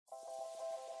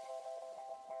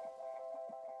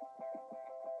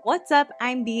What's up?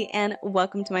 I'm Bee and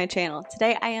welcome to my channel.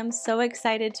 Today I am so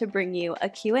excited to bring you a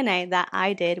Q&A that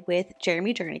I did with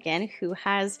Jeremy Jernigan, who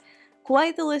has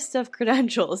quite the list of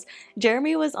credentials.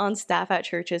 Jeremy was on staff at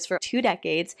churches for 2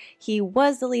 decades. He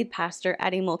was the lead pastor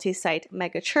at a multi-site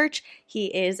mega church.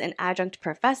 He is an adjunct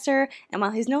professor, and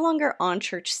while he's no longer on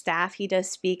church staff, he does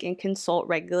speak and consult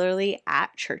regularly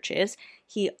at churches.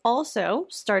 He also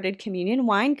started Communion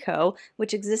Wine Co.,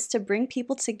 which exists to bring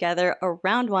people together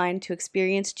around wine to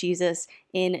experience Jesus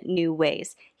in new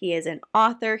ways. He is an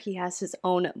author, he has his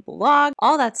own blog.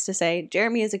 All that's to say,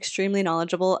 Jeremy is extremely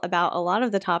knowledgeable about a lot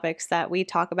of the topics that we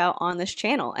talk about on this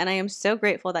channel, and I am so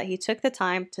grateful that he took the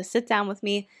time to sit down with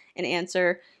me and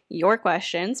answer your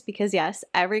questions, because yes,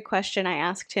 every question I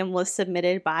asked him was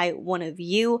submitted by one of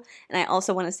you, and I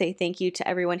also want to say thank you to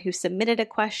everyone who submitted a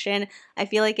question. I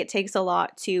feel like it takes a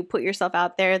lot to put yourself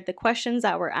out there. The questions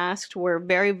that were asked were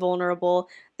very vulnerable,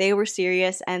 they were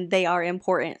serious, and they are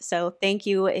important. So thank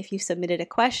you if you submitted a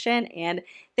question, and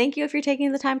thank you if you're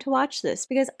taking the time to watch this,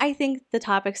 because I think the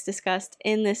topics discussed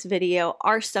in this video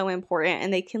are so important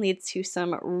and they can lead to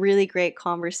some really great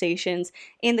conversations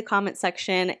in the comment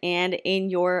section and in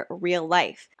your real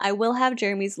life. I will have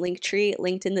Jeremy's Linktree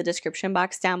linked in the description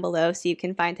box down below so you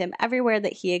can find him everywhere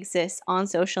that he exists on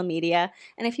social media.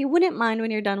 And if you wouldn't mind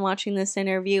when you're done watching this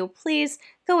interview, please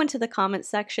go into the comments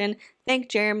section, thank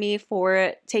Jeremy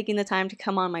for taking the time to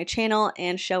come on my channel,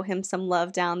 and show him some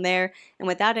love down there. And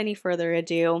without any further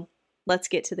ado, let's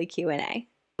get to the Q&A.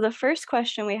 The first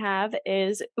question we have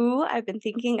is, ooh, I've been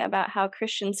thinking about how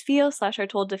Christians feel / are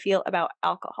told to feel about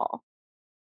alcohol.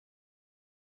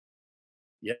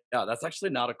 Yeah, that's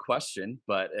actually not a question,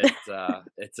 but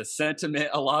it's a sentiment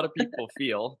a lot of people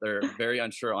feel. They're very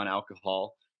unsure on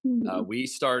alcohol. Mhm. We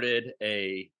started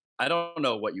I don't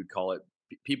know what you'd call it.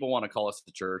 People want to call us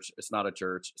a church. It's not a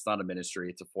church. It's not a ministry.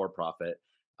 It's a for-profit.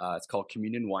 It's called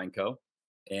Communion Wine Co.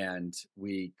 And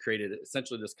we created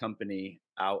essentially this company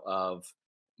out of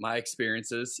my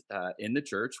experiences in the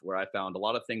church, where I found a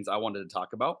lot of things I wanted to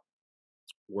talk about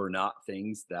were not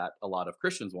things that a lot of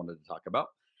Christians wanted to talk about.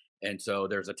 And so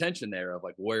there's a tension there of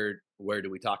like, where do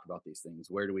we talk about these things?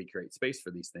 Where do we create space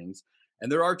for these things?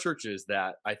 And there are churches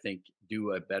that I think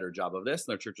do a better job of this,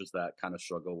 and there are churches that kind of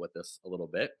struggle with this a little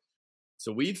bit.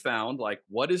 So we've found, like,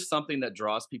 what is something that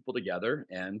draws people together,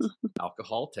 and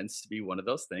alcohol tends to be one of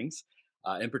those things.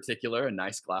 In particular, a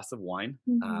nice glass of wine.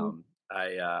 Mhm.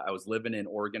 I was living in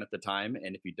Oregon at the time,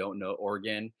 and if you don't know,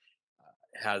 Oregon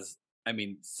has, I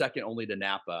mean, second only to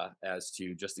Napa as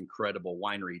to just incredible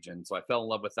wine region. So I fell in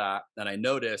love with that. And I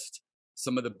noticed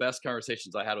some of the best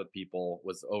conversations I had with people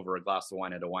was over a glass of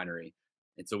wine at a winery.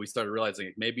 And so we started realizing,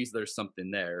 like, maybe there's something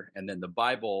there. And then the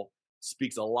Bible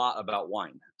speaks a lot about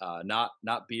wine,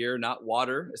 not beer, not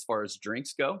water as far as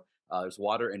drinks go. There's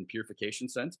water in purification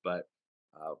sense, but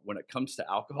when it comes to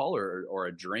alcohol or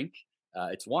a drink,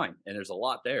 it's wine, and there's a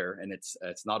lot there, and it's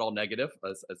not all negative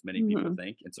as many people Mhm.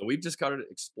 think. And so we've just started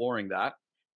exploring that.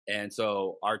 And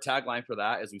so our tagline for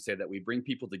that is, we say that we bring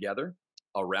people together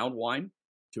around wine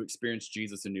to experience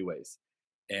Jesus in new ways.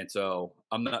 And so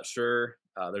I'm not sure.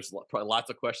 There's probably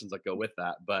lots of questions that go with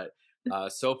that, but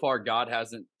so far God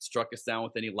hasn't struck us down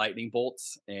with any lightning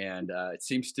bolts, and it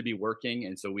seems to be working.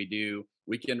 And so we do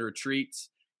weekend retreats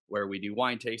where we do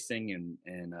wine tasting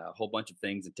and a whole bunch of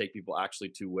things, and take people actually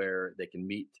to where they can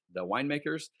meet the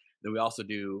winemakers. Then we also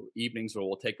do evenings where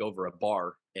we'll take over a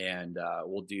bar, and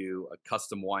we'll do a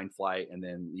custom wine flight, and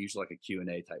then usually like a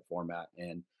Q&A type format.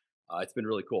 And it's been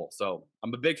really cool. So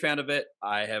I'm a big fan of it.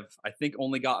 I think,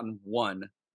 only gotten one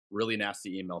really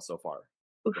nasty email so far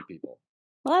from people.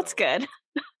 Well, that's So good.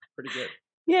 it's pretty good.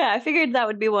 Yeah, I figured that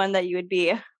would be one that you would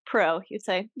be pro. You'd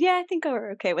say, yeah, I think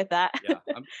we're okay with that. Yeah,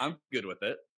 I'm good with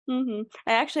it.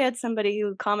 I actually had somebody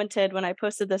who commented when I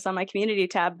posted this on my community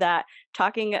tab that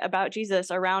talking about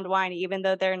Jesus around wine, even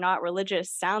though they're not religious,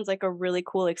 sounds like a really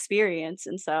cool experience.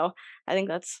 And so I think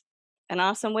that's an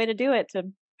awesome way to do it,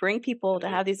 to bring people to It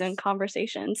have these in is.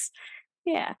 conversations.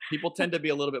 Yeah, People tend to be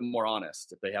a little bit more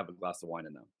honest if they have a glass of wine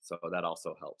in them. So that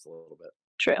also helps a little bit.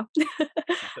 true.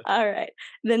 All right.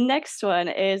 The next one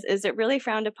is it really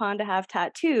frowned upon to have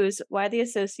tattoos? Why the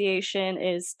association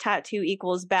is tattoo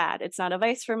equals bad? It's not a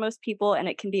vice for most people, and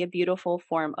it can be a beautiful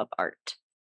form of art.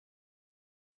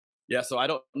 Yeah, so I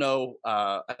don't know.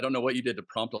 I don't know what you did to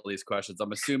prompt all these questions.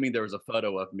 I'm assuming there was a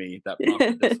photo of me that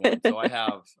prompted this one. So I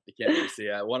have. I can't really see.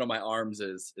 One of my arms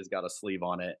is got a sleeve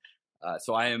on it.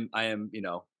 So I am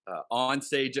on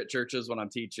stage at churches when I'm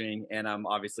teaching, and I'm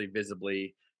obviously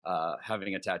visibly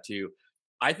having a tattoo.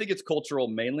 I think it's cultural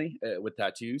mainly with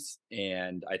tattoos,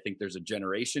 and I think there's a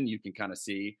generation you can kind of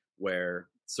see where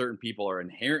certain people are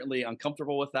inherently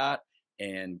uncomfortable with that,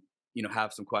 and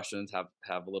have some questions,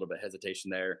 have a little bit of hesitation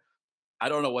there. I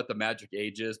don't know what the magic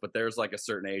age is, but there's like a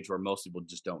certain age where most people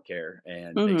just don't care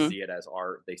and they Mhm. see it as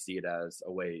art. They see it as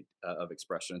a way of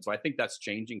expression. So I think that's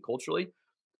changing culturally.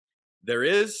 There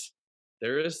is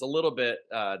there is a little bit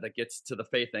that gets to the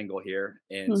faith angle here,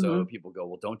 and so Mhm. people go,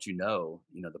 "Well, don't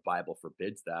the Bible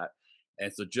forbids that."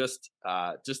 And so just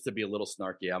to be a little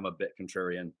snarky, I'm a bit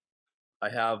contrarian. I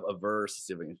have a verse. Let's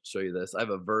see if I can show you this. I have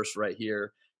a verse right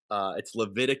here. It's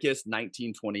Leviticus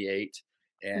 19:28,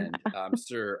 and I'm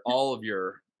sure all of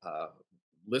your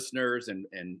listeners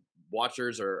and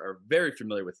watchers are very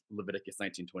familiar with Leviticus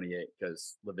 19:28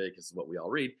 because Leviticus is what we all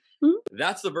read. Mhm.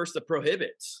 That's the verse that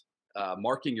prohibits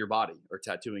marking your body or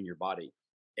tattooing your body.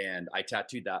 And I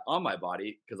tattooed that on my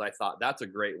body because I thought that's a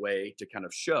great way to kind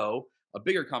of show a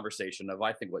bigger conversation of,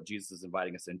 I think, what Jesus is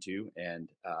inviting us into. And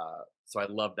so I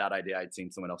love that idea. I'd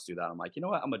seen someone else do that. I'm like, you know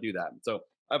what? I'm going to do that. And so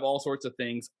I have all sorts of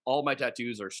things. All my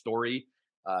tattoos are story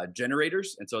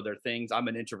generators. And so they're things. I'm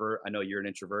an introvert. I know you're an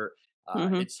introvert.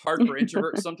 Mhm. It's hard for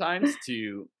introverts sometimes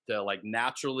to like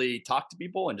naturally talk to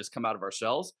people and just come out of our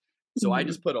shells. So I Mhm.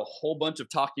 just put a whole bunch of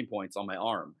talking points on my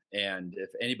arm. And if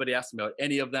anybody asks me about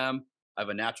any of them, I have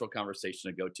a natural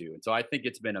conversation to go to. And so I think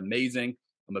it's been amazing.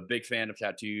 I'm a big fan of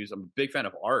tattoos. I'm a big fan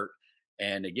of art.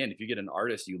 And again, if you get an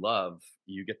artist you love,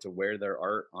 you get to wear their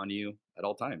art on you at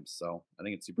all times. So I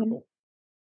think it's super Mhm. cool.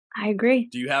 I agree.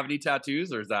 Do you have any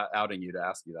tattoos, or is that outing you to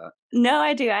ask you that? No,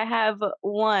 I do. I have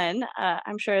one.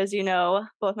 I'm sure, as you know,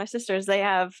 both my sisters, they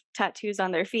have tattoos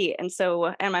on their feet, and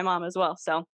my mom as well.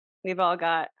 So we've all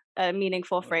got a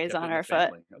meaningful Oh, phrase kept it on in the our foot.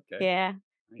 family. Okay. Yeah.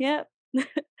 Nice. Yep.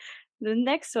 The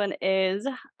next one is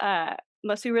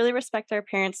must we really respect our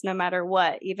parents no matter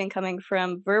what, even coming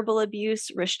from verbal abuse,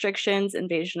 restrictions,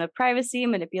 invasion of privacy,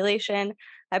 manipulation?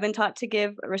 I've been taught to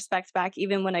give respect back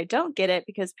even when I don't get it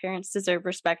because parents deserve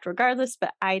respect regardless,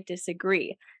 but I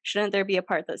disagree. Shouldn't there be a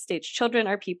part that states children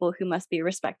are people who must be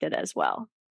respected as well?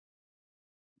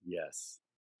 Yes.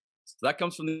 So that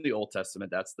comes from the Old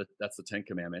Testament. That's the Ten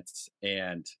Commandments.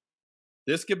 And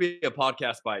this could be a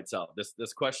podcast by itself.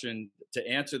 This question, to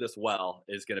answer this well,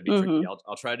 is going to be tricky. Mhm.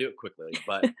 I'll try to do it quickly,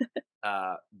 but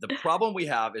the problem we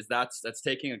have is that's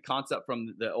taking a concept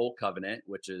from the Old Covenant,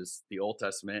 which is the Old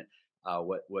Testament,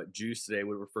 what Jews today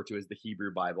would refer to as the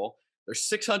Hebrew Bible. There's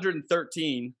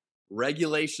 613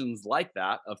 regulations like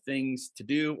that of things to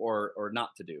do or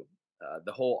not to do.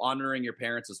 The whole honoring your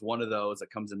parents is one of those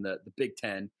that comes in the Big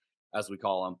Ten, as we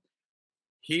call them.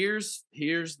 Here's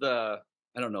the,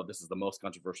 I don't know if this is the most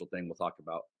controversial thing we'll talk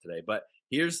about today, but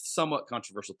here's somewhat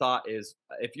controversial thought is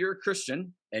if you're a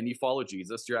Christian and you follow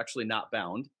Jesus, you're actually not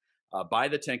bound by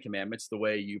the Ten Commandments the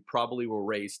way you probably were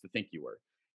raised to think you were.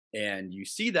 And you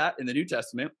see that in the New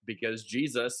Testament because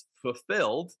Jesus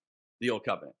fulfilled the Old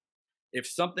Covenant. If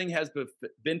something has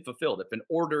been fulfilled, if an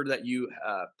order that you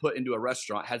put into a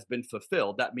restaurant has been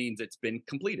fulfilled, that means it's been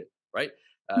completed, right?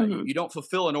 You, Mhm. you don't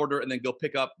fulfill an order and then go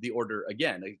pick up the order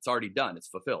again. It's already done, it's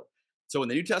fulfilled. So when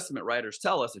the New Testament writers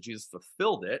tell us that Jesus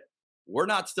fulfilled it, we're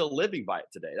not still living by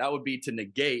it today. That would be to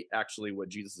negate actually what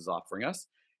Jesus is offering us.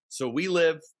 So we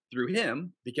live through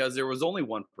him because there was only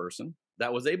one person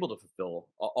that was able to fulfill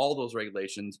all those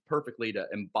regulations perfectly to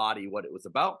embody what it was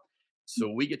about. So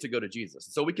we get to go to Jesus.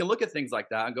 So we can look at things like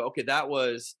that and go, okay, that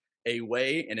was a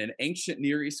way in an ancient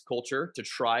Near East culture to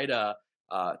try to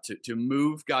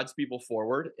move God's people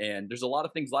forward. And there's a lot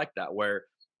of things like that where,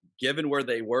 given where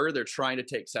they were, they're trying to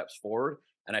take steps forward.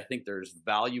 And I think there's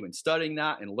value in studying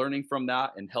that and learning from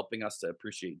that and helping us to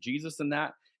appreciate Jesus in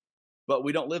that. But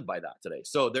we don't live by that today.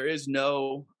 So there is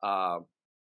no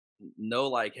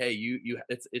like, hey,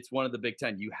 it's one of the Big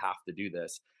Ten, you have to do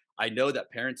this. I know that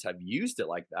parents have used it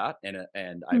like that,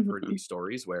 and I've heard Mhm. these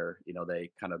stories where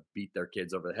they kind of beat their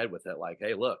kids over the head with it, like,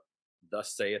 hey, look,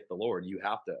 thus saith the Lord, you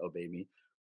have to obey me.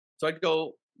 So I'd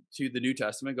go to the New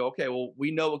Testament and go, okay, well, we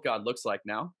know what God looks like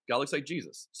now. God looks like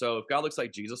Jesus. So if God looks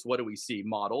like Jesus, what do we see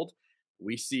modeled?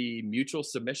 We see mutual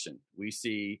submission. We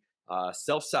see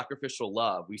self-sacrificial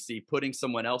love. We see putting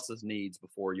someone else's needs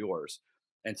before yours.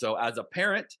 And so as a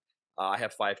parent, I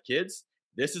have 5 kids.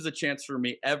 This is a chance for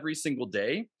me every single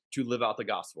day to live out the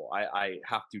gospel. I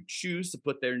have to choose to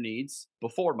put their needs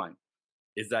before mine.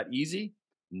 Is that easy?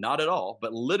 Not at all.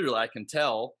 But literally, I can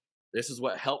tell this is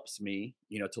what helps me,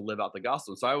 to live out the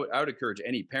gospel. So I would encourage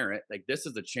any parent, like, this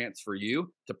is a chance for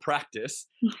you to practice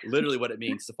literally what it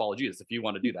means to follow Jesus if you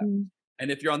want to do that. Mhm.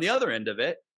 And if you're on the other end of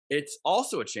it, it's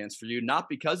also a chance for you, not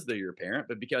because they're your parent,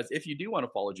 but because if you do want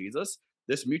to follow Jesus,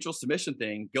 this mutual submission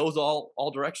thing goes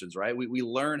all directions, right? We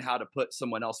learn how to put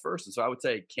someone else first. And so I would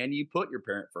say, can you put your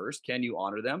parent first? Can you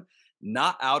honor them?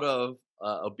 Not out of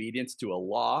obedience to a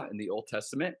law in the Old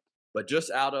Testament, but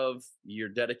just out of your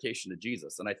dedication to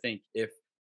Jesus. And I think if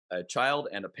a child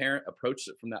and a parent approached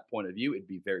it from that point of view, it'd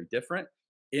be very different.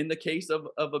 In the case of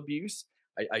abuse,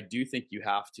 I do think you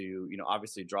have to,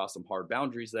 obviously draw some hard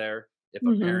boundaries there. If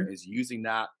a Hmm. parent is using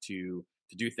that to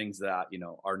do things that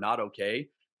are not okay,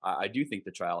 I do think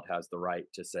the child has the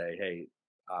right to say, "Hey,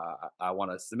 I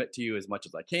want to submit to you as much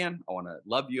as I can. I want to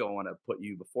love you. I want to put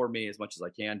you before me as much as I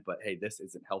can. But hey, this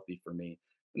isn't healthy for me."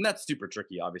 And that's super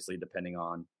tricky, obviously, depending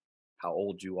on how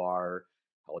old you are,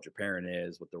 how old your parent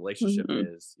is, what the relationship Hmm.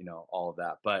 is, all of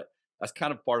that. But that's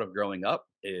kind of part of growing up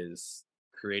is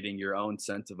creating your own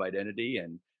sense of identity.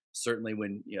 And certainly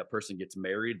when a person gets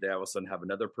married, they all of a sudden have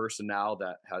another person now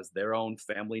that has their own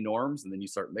family norms. And then you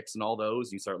start mixing all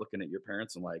those. You start looking at your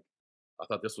parents and like, I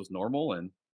thought this was normal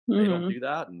and they don't Hmm. do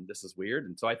that and this is weird.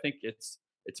 And so I think it's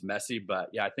messy. But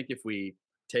yeah, I think if we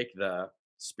take the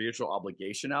spiritual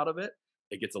obligation out of it,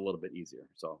 it gets a little bit easier.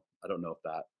 So I don't know if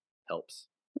that helps.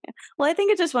 Well, I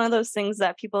think it's just one of those things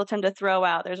that people tend to throw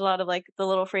out. There's a lot of like the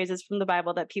little phrases from the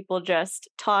Bible that people just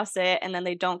toss it and then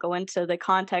they don't go into the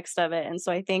context of it. And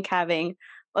so I think having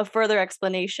a further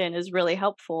explanation is really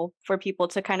helpful for people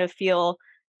to kind of feel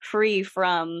free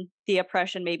from the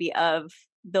oppression maybe of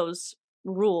those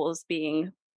rules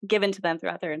being given to them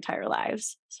throughout their entire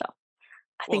lives. So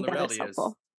I Well, and think the that is reality is,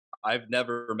 helpful. I've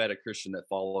never met a Christian that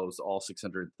follows all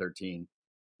 613,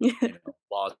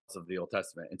 laws of the Old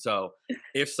Testament. And so,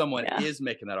 if someone Yeah. is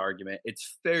making that argument,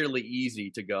 it's fairly easy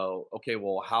to go, okay,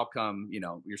 well, how come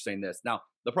you're saying this? Now,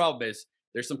 the problem is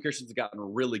there's some Christians that gotten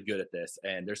really good at this,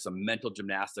 and there's some mental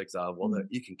gymnastics of, well, Mhm.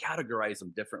 you can categorize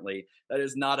them differently. That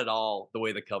is not at all the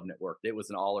way the covenant worked. It was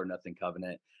an all or nothing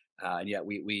covenant, and yet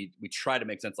we try to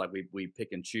make sense like we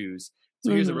pick and choose.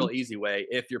 So here's a real Mhm. easy way.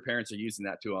 If your parents are using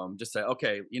that to them, just say,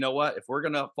 okay, you know what? If we're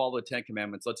gonna follow the Ten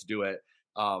Commandments, let's do it.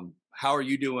 How are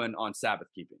you doing on Sabbath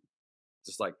keeping?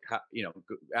 Just like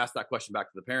ask that question back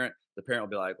to the parent. The parent will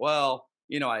be like, well,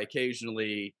 I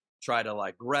occasionally try to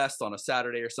like rest on a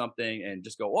Saturday or something, and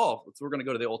just go, oh, so we're going to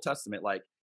go to the Old Testament. Like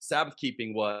Sabbath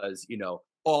keeping was,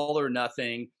 all or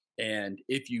nothing, and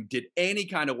if you did any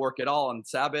kind of work at all on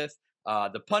Sabbath,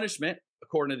 the punishment,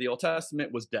 according to the Old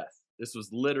Testament, was death. This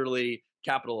was literally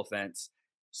capital offense.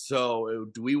 So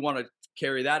do we want to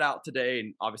carry that out today?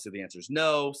 And obviously the answer is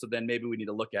no. So then maybe we need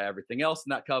to look at everything else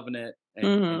in that covenant and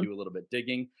Mhm. do a little bit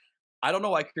digging. I don't know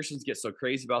why Christians get so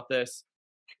crazy about this.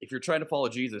 If you're trying to follow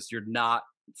Jesus, you're not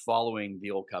following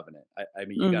the old covenant. I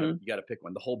mean, Mhm. you gotta pick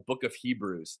one. The whole book of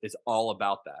Hebrews is all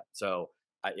about that. So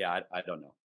I don't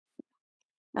know.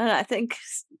 I don't know, I think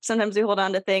sometimes we hold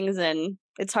on to things and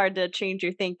it's hard to change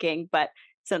your thinking, but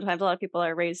sometimes a lot of people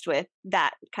are raised with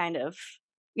that kind of,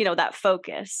 that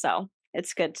focus. So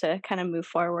it's good to kind of move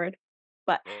forward.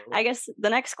 But I Totally. guess the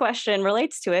next question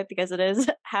relates to it because it is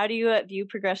how do you view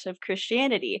progressive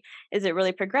Christianity? Is it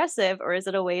really progressive or is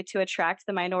it a way to attract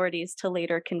the minorities to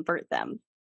later convert them?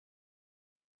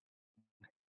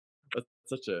 That's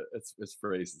such a it's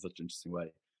phrased in such an interesting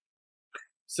way.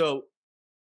 So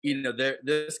there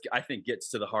this I think gets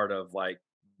to the heart of like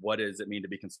what does it mean to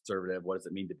be conservative? What does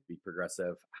it mean to be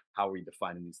progressive? How are we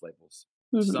defining these labels?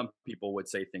 Hmm. Some people would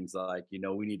say things like, we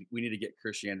need to get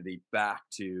Christianity back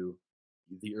to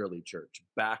the early church,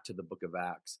 back to the book of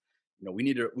Acts. We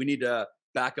need to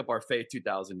back up our faith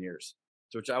 2000 years.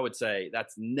 To which I would say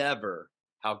that's never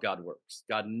how God works.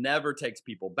 God never takes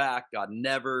people back. God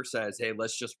never says, "Hey,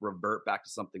 let's just revert back to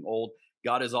something old."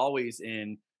 God is always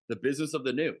in the business of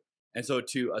the new. And so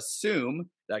to assume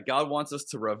that God wants us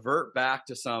to revert back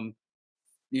to some,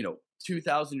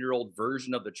 2000-year-old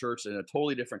version of the church in a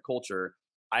totally different culture,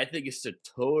 I think is to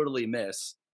totally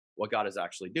miss what God is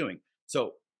actually doing.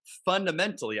 So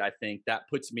fundamentally, I think that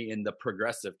puts me in the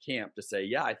progressive camp to say,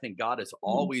 yeah, I think God is Hmm.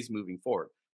 always moving forward.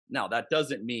 Now, that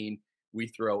doesn't mean we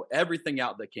throw everything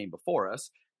out that came before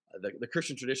us. The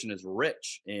Christian tradition is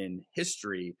rich in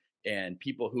history and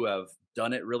people who have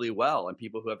done it really well and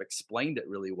people who have explained it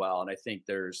really well. And I think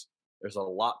there's a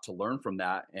lot to learn from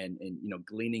that and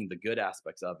gleaning the good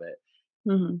aspects of it.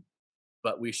 Hmm.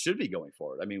 But we should be going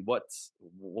forward. I mean,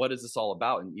 what is this all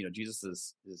about? And Jesus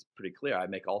is pretty clear. I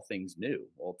make all things new.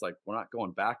 Well, it's like we're not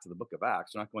going back to the book of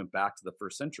Acts. We're not going back to the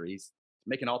first century. He's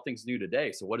making all things new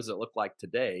today. So what does it look like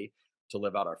today to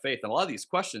live out our faith? And a lot of these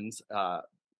questions, I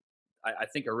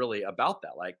think, are really about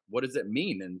that. Like, what does it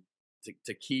mean and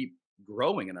to keep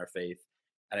growing in our faith?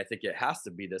 And I think it has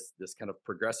to be this kind of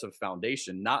progressive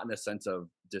foundation, not in the sense of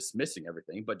dismissing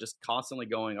everything, but just constantly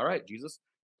going, all right, Jesus,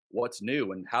 what's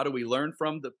new? And how do we learn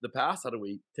from the past? How do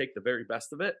we take the very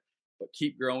best of it? But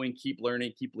keep growing, keep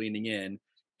learning, keep leaning in.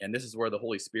 And this is where the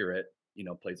Holy Spirit,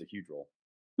 plays a huge role.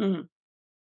 Hmm.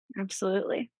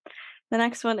 Absolutely. The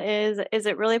next one is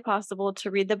it really possible to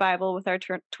read the Bible with our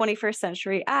 21st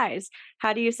century eyes?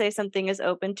 How do you say something is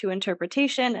open to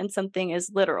interpretation and something is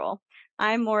literal?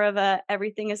 I'm more of a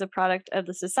everything is a product of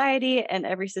the society and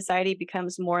every society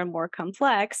becomes more and more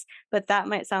complex, but that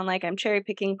might sound like I'm cherry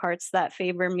picking parts that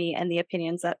favor me and the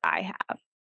opinions that I have.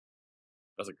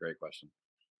 That's a great question.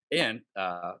 And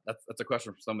that's a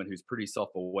question for someone who's pretty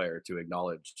self-aware to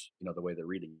acknowledge, the way they're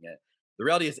reading it. The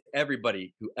reality is,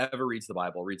 everybody who ever reads the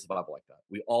Bible like that.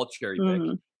 We all cherry pick.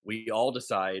 Mhm. We all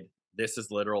decide this is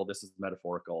literal, this is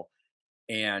metaphorical,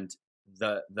 and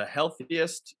the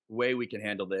healthiest way we can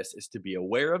handle this is to be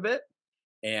aware of it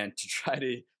and to try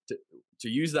to to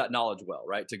use that knowledge well,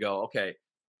 right? To go, okay,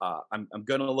 I'm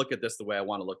going to look at this the way I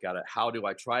want to look at it. How do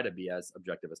I try to be as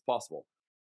objective as possible?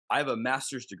 I have a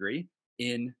master's degree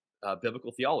in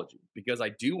biblical theology because I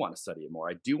do want to study it more.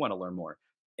 I do want to learn more.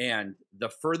 And the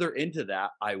further into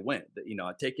that I went,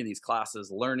 taking these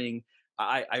classes, learning,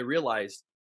 I realized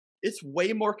it's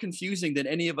way more confusing than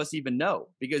any of us even know.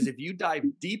 Because if you dive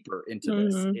deeper into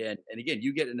this, Mhm. and again,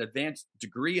 you get an advanced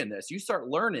degree in this, you start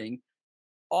learning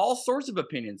all sorts of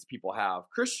opinions people have.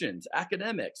 Christians,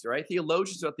 academics, right?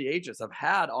 Theologians throughout the ages have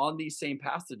had on these same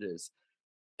passages,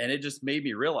 and it just made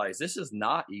me realize this is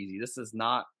not easy. This is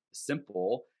not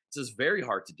simple. This is very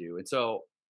hard to do. And so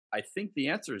I think the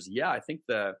answer is yeah. I think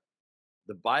the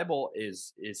Bible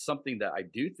is something that I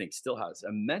do think still has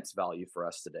immense value for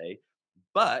us today,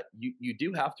 but you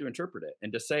do have to interpret it.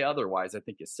 And to say otherwise, I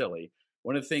think is silly.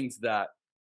 One of the things that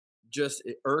just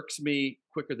it irks me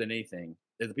quicker than anything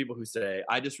is the people who say,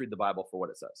 I just read the Bible for what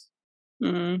it says.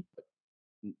 Mhm.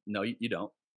 No, you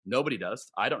don't. Nobody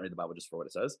does. I don't read the Bible just for what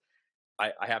it says.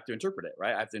 I have to interpret it,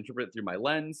 right? I have to interpret it through my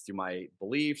lens, through my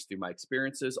beliefs, through my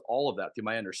experiences, all of that, through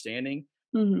my understanding.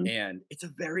 Mhm. And it's a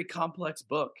very complex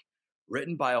book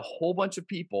written by a whole bunch of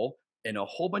people in a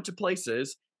whole bunch of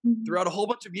places Mhm. throughout a whole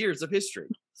bunch of years of history.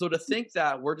 So to think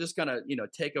that we're just gonna,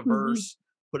 take a Mhm. verse,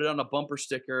 put it on a bumper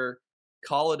sticker,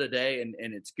 call it a day, and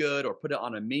it's good, or put it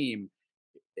on a meme,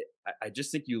 I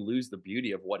just think you lose the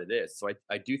beauty of what it is. So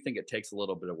I do think it takes a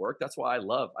little bit of work. That's why I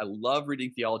love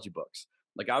reading theology books.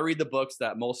 Like I read the books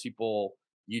that most people,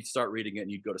 you'd start reading it and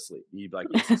you'd go to sleep. You'd be like,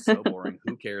 this is so boring.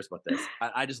 Who cares about this?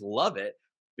 I just love it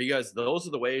because those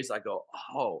are the ways I go,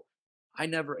 oh, I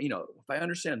never, if I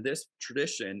understand this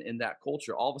tradition in that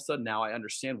culture, all of a sudden now I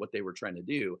understand what they were trying to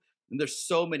do. And there's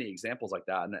so many examples like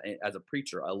that. And as a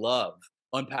preacher, I love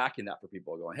unpacking that for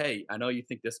people, going, hey, I know you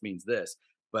think this means this,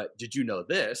 but did you know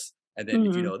this? And then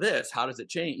if you Mhm. know this, how does it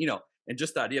change? And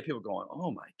just the idea of people going,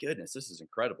 "Oh my goodness, this is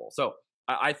incredible." So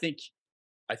I think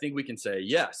we can say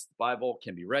yes, the Bible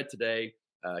can be read today,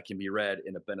 can be read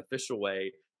in a beneficial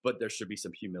way, but there should be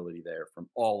some humility there from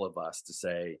all of us to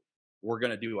say we're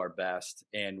going to do our best.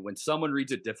 And when someone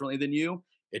reads it differently than you,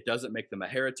 it doesn't make them a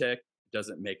heretic, it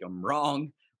doesn't make them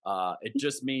wrong. It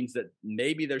just means that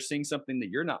maybe they're seeing something that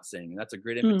you're not seeing, and that's a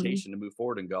great Mhm. invitation to move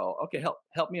forward and go, okay,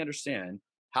 help me understand,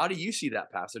 how do you see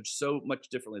that passage so much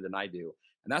differently than I do?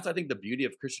 And that's, I think, the beauty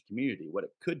of Christian community, what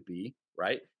it could be,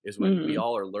 right? Is when we Mhm.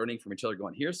 all are learning from each other,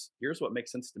 going, here's what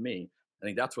makes sense to me. I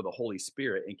think that's where the Holy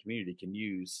Spirit in community can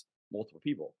use multiple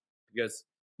people. Because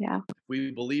Yeah. if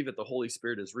we believe that the Holy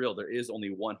Spirit is real, there is only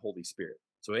one Holy Spirit.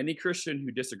 So any Christian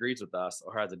who disagrees with us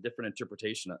or has a different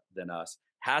interpretation than us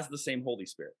has the same Holy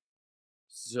Spirit.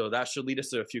 So that should lead us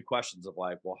to a few questions of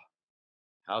like, well,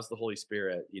 how's the Holy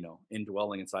Spirit,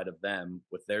 indwelling inside of them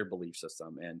with their belief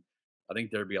system? And I think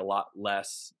there'd be a lot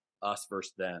less us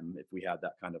versus them if we had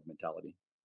that kind of mentality.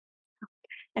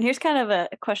 And here's kind of a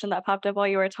question that popped up while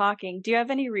you were talking. Do you have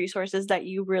any resources that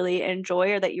you really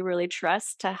enjoy or that you really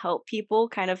trust to help people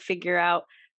kind of figure out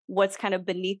what's kind of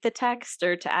beneath the text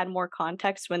or to add more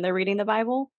context when they're reading the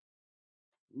Bible?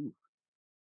 Ooh,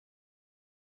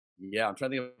 yeah, I'm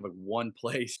trying to think of like one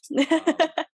place.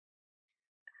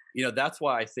 That's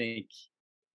why I think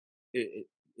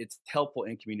it's helpful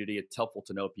in community. It's helpful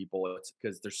to know people. It's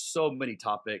because there's so many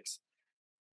topics.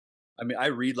 I mean, I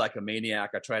read like a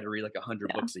maniac. I try to read like 100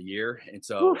 Yeah. books a year. And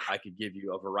so Oof. I could give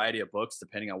you a variety of books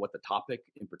depending on what the topic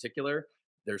in particular.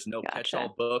 There's no catch Gotcha.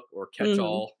 all book or catch Mhm.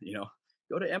 all,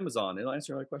 go to Amazon. It'll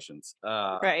answer all your questions.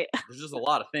 Right. There's just a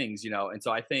lot of things, and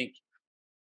so I think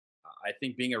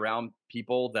being around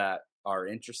people that are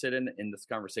interested in this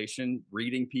conversation,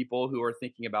 reading people who are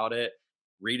thinking about it,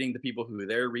 reading the people who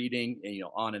they're reading, and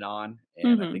on and on.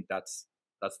 And I Mhm. think that's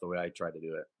the way I try to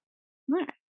do it.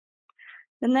 Right.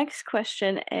 The next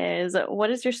question is,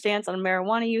 what is your stance on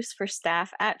marijuana use for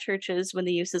staff at churches when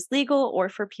the use is legal or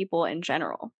for people in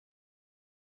general?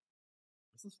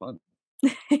 This is fun.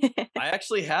 I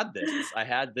actually had this. I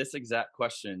had this exact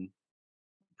question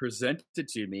presented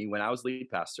to me when I was lead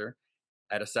pastor.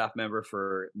 I had a staff member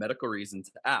for medical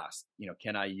reasons ask,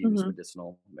 can I use Mhm.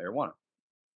 medicinal marijuana?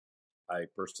 I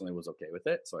personally was okay with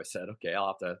it. So I said, okay, I'll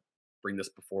have to bring this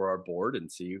before our board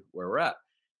and see where we're at.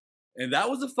 And that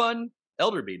was a fun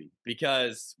elder meeting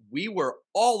because we were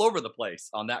all over the place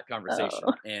on that conversation.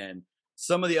 Oh. And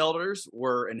some of the elders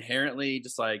were inherently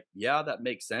just like, yeah, that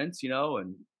makes sense,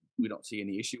 and we don't see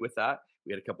any issue with that.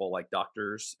 We had a couple like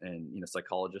doctors and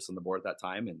psychologists on the board at that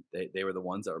time, and they were the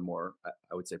ones that were more,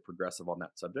 I would say, progressive on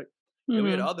that subject. And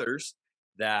we had Mhm. others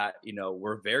that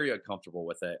were very uncomfortable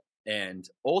with it. And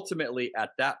ultimately,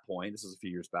 at that point, this is a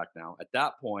few years back now. At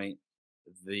that point,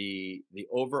 the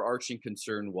overarching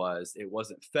concern was it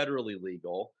wasn't federally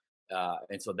legal,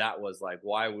 and so that was like,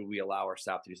 why would we allow our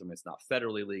staff to do something that's not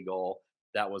federally legal?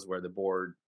 That was where the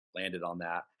board landed on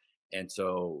that, and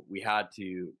so we had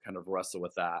to kind of wrestle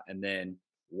with that. And then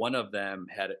one of them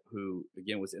had, who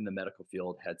again was in the medical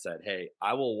field, had said, "Hey,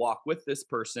 I will walk with this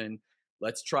person.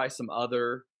 Let's try some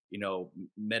other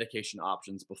medication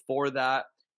options before that."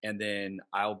 And then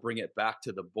I'll bring it back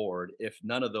to the board. If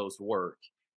none of those work,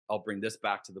 I'll bring this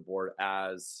back to the board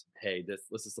as, hey, this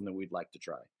is something we'd like to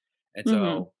try. And Mhm.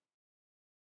 so,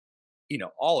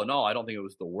 all in all, I don't think it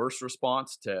was the worst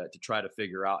response to try to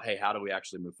figure out, hey, how do we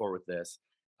actually move forward with this?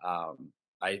 Um,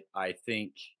 I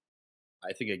think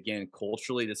again,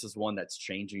 culturally, this is one that's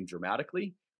changing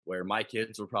dramatically, where my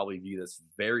kids will probably view this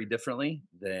very differently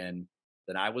than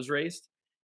I was raised.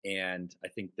 And I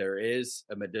think there is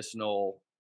a medicinal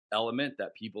element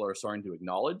that people are starting to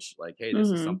acknowledge, like, hey,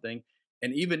 this is Mhm. something.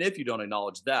 And even if you don't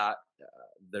acknowledge that,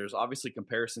 there's obviously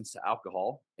comparisons to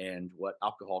alcohol and what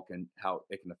alcohol can, how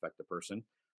it can affect a person.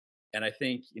 And I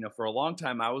think, for a long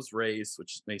time, I was raised,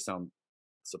 which may sound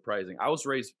surprising, I was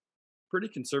raised pretty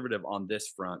conservative on this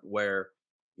front, where,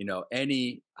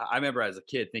 I remember as a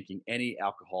kid thinking any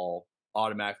alcohol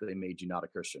automatically made you not a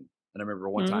Christian. And I remember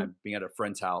one Mhm. time being at a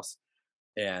friend's house,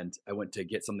 and I went to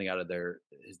get something out of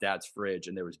his dad's fridge,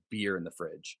 and there was beer in the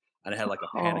fridge, and I had like a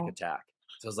panic Oh. attack.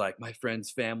 So I was like, "My friend's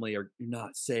family are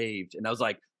not saved," and I was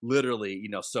like, literally,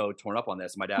 so torn up on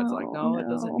this. My dad's like, Oh, "No, it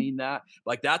doesn't no. mean that."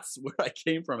 Like that's where I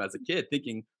came from as a kid,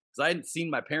 thinking, because I hadn't seen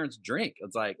my parents drink.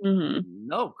 It's like, Mhm.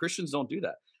 no, Christians don't do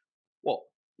that. Well,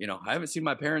 I haven't seen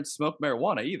my parents smoke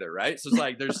marijuana either, right? So it's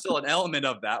like there's still an element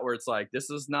of that where it's like, this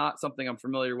is not something I'm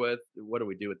familiar with. What do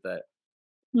we do with that?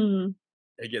 Mhm.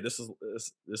 Again,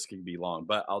 this can be long,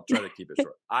 but I'll try to keep it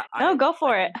short. I No, I go I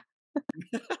for it.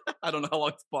 think I don't know how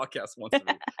long this podcast wants to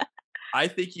be. I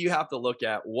think you have to look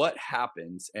at what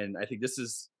happens, and I think this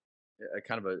is a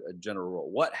kind of a general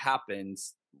rule. What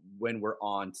happens when we're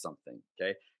on something?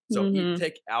 Okay, so you Mhm.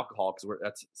 take alcohol because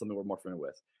that's something we're more familiar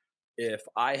with. If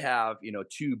I have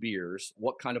two beers,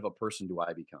 what kind of a person do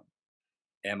I become?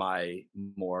 Am I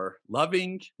more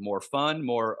loving, more fun,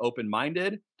 more open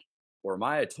minded? Or am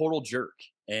I a total jerk?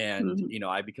 And Mhm.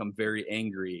 I become very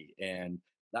angry, and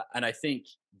I think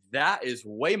that is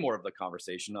way more of the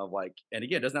conversation of like, and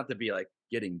again, it doesn't have to be like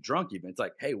getting drunk. Even it's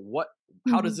like, hey,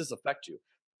 how does Mhm. this affect you?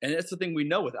 And it's the thing we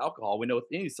know with alcohol, we know with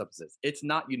any substances, it's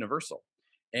not universal.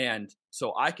 And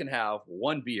so I can have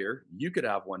one beer, you could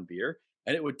have one beer,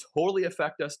 and it would totally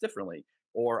affect us differently.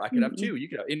 Or I could have Mhm. two, you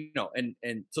could have,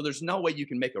 and so there's no way you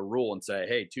can make a rule and say,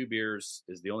 hey, two beers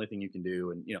is the only thing you can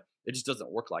do, and it just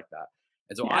doesn't work like that.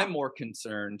 And so Yeah. I'm more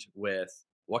concerned with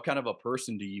what kind of a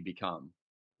person do you become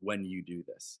when you do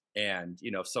this? And,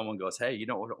 if someone goes, hey,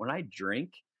 when I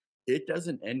drink, it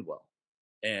doesn't end well.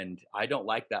 And I don't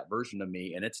like that version of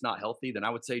me and it's not healthy, then I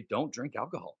would say don't drink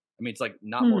alcohol. I mean, it's like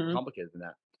not more Mhm. complicated than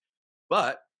that.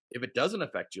 But if it doesn't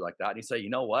affect you like that, and you say, you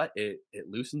know what, it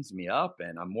loosens me up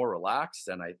and I'm more relaxed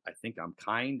and I think I'm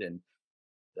kind, and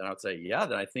then I would say, yeah,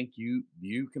 then I think you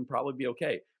can probably be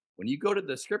okay. When you go to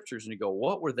the scriptures and you go,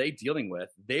 what were they dealing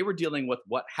with? They were dealing with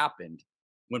what happened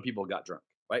when people got drunk,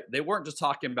 right? They weren't just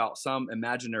talking about some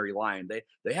imaginary line.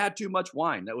 They had too much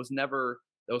wine. There's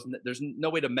no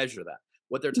way to measure that.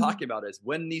 What they're Mhm. talking about is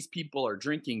when these people are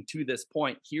drinking to this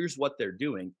point, here's what they're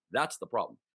doing. That's the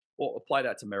problem. Well, apply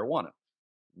that to marijuana.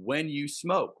 When you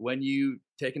smoke, when you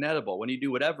take an edible, when you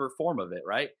do whatever form of it,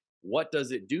 right? What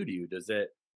does it do to you? Does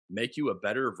it make you a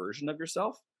better version of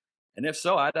yourself? And if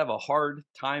so, I'd have a hard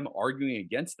time arguing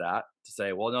against that to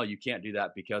say, well, no, you can't do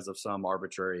that because of some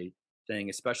arbitrary thing,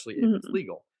 especially if it's Mhm.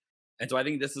 legal. And so I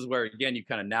think this is where, again, you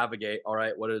kind of navigate, all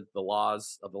right, what are the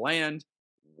laws of the land?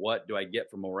 What do I get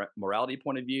from a morality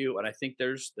point of view? And I think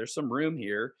there's some room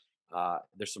here.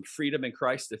 There's some freedom in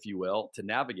Christ, if you will, to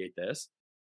navigate this.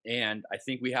 And I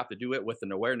think we have to do it with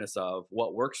an awareness of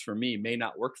what works for me may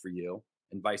not work for you,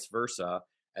 and vice versa.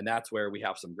 And that's where we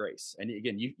have some grace. And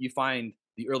again, you find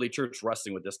the early church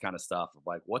wrestling with this kind of stuff of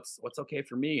like, what's okay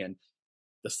for me? And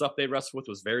the stuff they wrestled with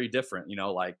was very different.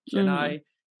 Like, can Mhm. I,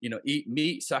 eat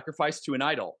meat sacrificed to an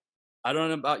idol? I don't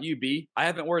know about you, B. I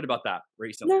haven't worried about that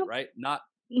recently, No. right? Not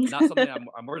something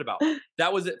I'm worried about.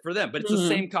 That was it for them. But it's the Mhm.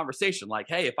 same conversation. Like,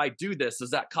 hey, if I do this,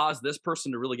 does that cause this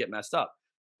person to really get messed up?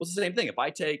 Well, it's the same thing. If I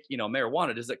take,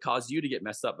 marijuana, does it cause you to get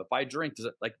messed up? If I drink, does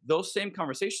it, like, those same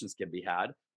conversations can be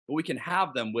had, but we can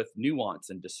have them with nuance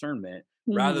and discernment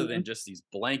rather than Mhm. just these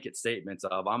blanket statements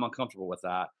of I'm uncomfortable with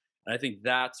that. And I think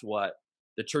that's what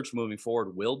the church moving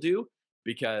forward will do,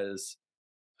 because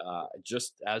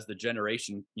just as the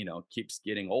generation, keeps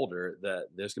getting older,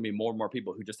 there's going to be more and more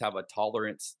people who just have a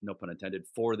tolerance, no pun intended,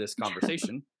 for this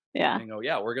conversation, Yeah. and go,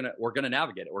 yeah, we're gonna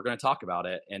navigate it, we're gonna talk about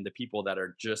it, and the people that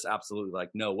are just absolutely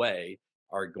like, no way,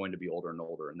 are going to be older and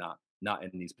older and not in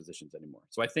these positions anymore.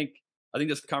 So I think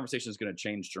this conversation is going to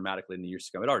change dramatically in the years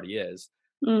to come. It already is.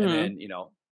 And Mhm. then,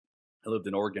 I lived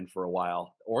in Oregon for a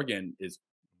while. Oregon is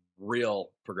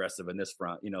real progressive in this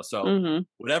front, so Mhm.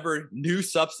 whatever new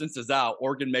substance is out,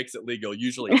 Oregon makes it legal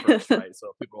usually first, right?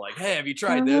 So people are like, hey, have you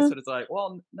tried this? Uh-huh. And it's like,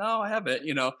 well, no, I haven't.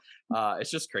 It's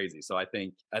just crazy. So I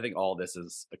think all this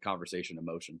is a conversation in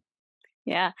motion.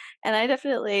 Yeah, and I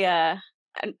definitely, I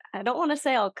don't wanna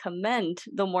say I'll commend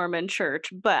the Mormon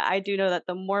Church, but I do know that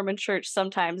the Mormon Church,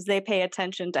 sometimes they pay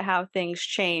attention to how things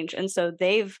change, and so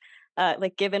they've,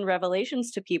 like, given revelations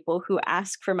to people who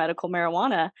ask for medical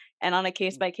marijuana, and on a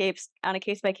case-by-case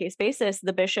basis,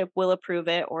 the bishop will approve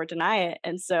it or deny it,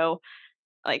 and so,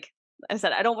 like I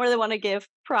said, I don't really want to give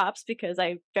props because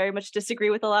I very much disagree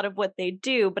with a lot of what they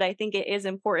do, but I think it is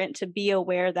important to be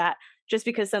aware that just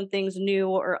because something's new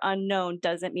or unknown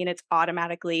doesn't mean it's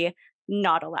automatically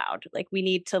not allowed. Like, we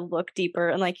need to look deeper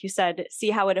and, like you said,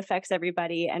 see how it affects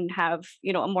everybody and have,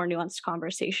 a more nuanced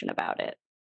conversation about it.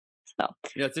 So,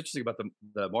 It's interesting about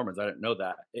the Mormons. I didn't know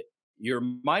that. You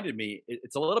reminded me.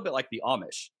 It's a little bit like the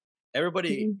Amish.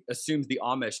 Everybody mhm. assumes the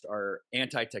Amish are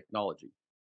anti-technology,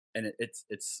 and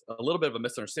it's a little bit of a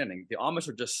misunderstanding. The Amish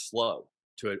are just slow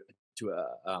to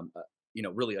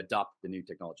really adopt the new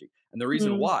technology, and the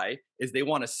reason Mm, why is they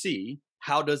want to see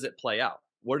how does it play out.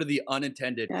 What are the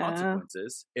unintended yeah.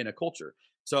 consequences in a culture?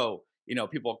 So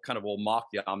people kind of will mock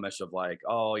the Amish of like,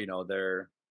 oh, they're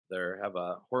have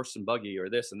a horse and buggy or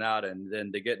this and that, and then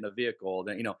they get in a vehicle.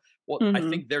 Then well, I Mhm.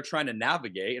 think they're trying to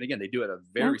navigate, and again, they do it at a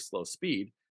Yeah. very slow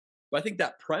speed, but I think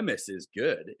that premise is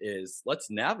good. Is let's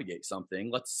navigate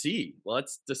something, let's see,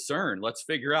 let's discern, let's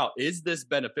figure out, is this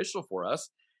beneficial for us?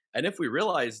 And if we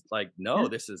realize like, no, Yeah.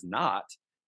 this is not,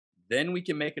 then we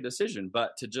can make a decision.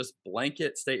 But to just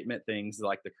blanket statement things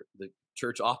like the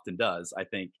church often does, I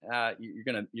think you're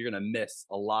gonna miss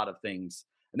a lot of things.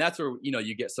 And that's where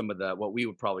you get some of the what we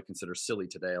would probably consider silly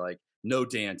today, like no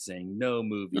dancing, no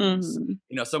movies,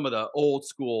 Mhm. some of the old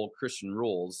school Christian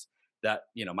rules that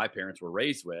my parents were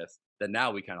raised with, that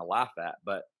now we kind of laugh at.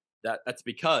 But that's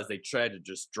because they tried to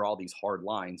just draw these hard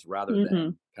lines rather Mhm.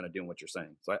 than kind of doing what you're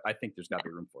saying. So I think there's got to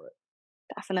be room for it.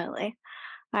 Definitely.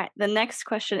 All right. The next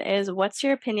question is, what's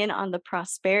your opinion on the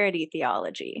prosperity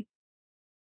theology?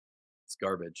 It's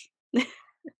garbage.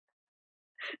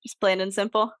 Just plain and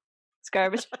simple. It's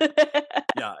garbage.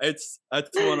 Yeah, that's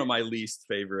one of my least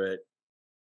favorite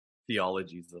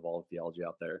theologies of all theology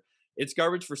out there. It's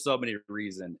garbage for so many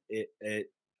reasons. It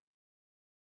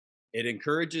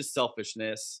encourages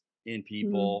selfishness in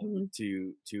people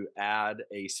Mhm. to add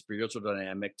a spiritual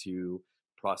dynamic to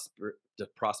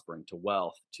prospering, to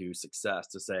wealth, to success,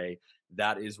 to say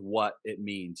that is what it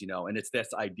means, and it's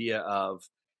this idea of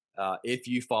if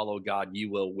you follow God,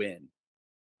 you will win.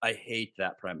 I hate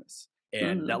that premise.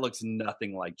 And Mhm. that looks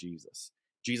nothing like Jesus.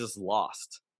 Jesus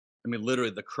lost. I mean,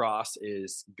 literally, the cross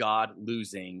is God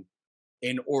losing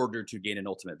in order to gain an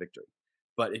ultimate victory.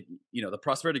 But the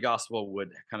prosperity gospel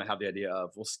would kind of have the idea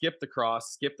of, well, skip the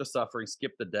cross, skip the suffering,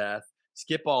 skip the death,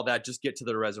 skip all that, just get to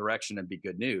the resurrection and be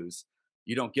good news.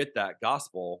 You don't get that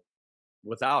gospel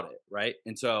without it, right?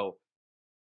 And so,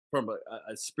 from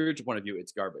a spiritual point of view,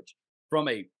 it's garbage. From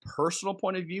a personal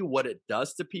point of view, what it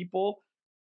does to people,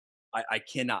 I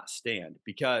cannot stand,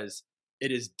 because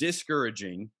it is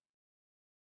discouraging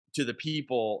to the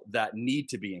people that need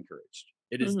to be encouraged.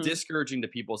 It is Mhm. discouraging to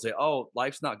people say, "Oh,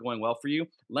 life's not going well for you.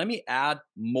 Let me add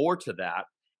more to that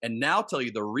and now tell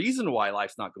you the reason why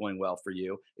life's not going well for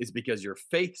you is because your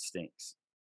faith stinks."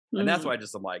 And that's Mhm. why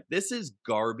I'm like, this is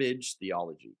garbage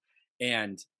theology.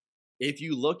 And if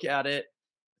you look at it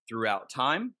throughout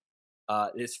time,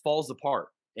 this falls apart.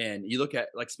 And you look at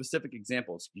like specific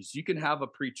examples, because you can have a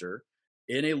preacher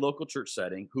in a local church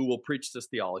setting who will preach this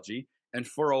theology, and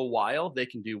for a while they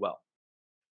can do well.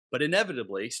 But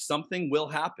inevitably, something will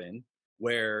happen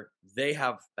where they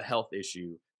have a health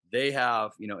issue. They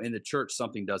have, in the church,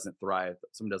 something doesn't thrive,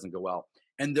 something doesn't go well.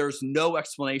 And there's no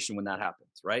explanation when that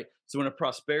happens, right? So when a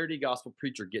prosperity gospel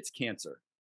preacher gets cancer,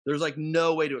 there's like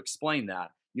no way to explain that.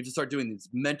 You have to start doing these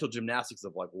mental gymnastics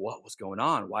of like, what was going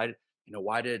on? Why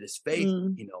did his faith,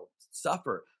 Mm.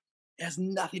 suffer? It has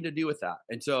nothing to do with that.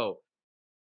 And so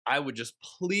I would just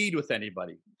plead with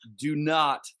anybody, do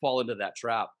not fall into that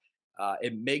trap.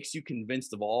 It makes you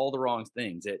convinced of all the wrong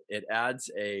things. It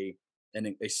adds a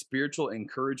spiritual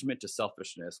encouragement to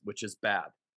selfishness, which is bad,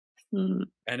 Mm.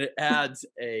 and it adds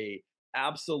a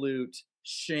absolute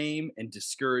shame and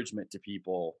discouragement to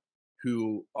people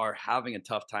who are having a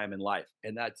tough time in life,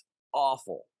 and that's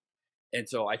awful. And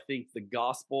so I think the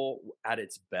gospel at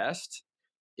its best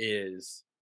is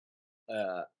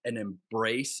an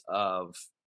embrace of,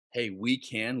 hey, we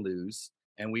can lose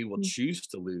and we will Mm. choose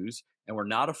to lose. And we're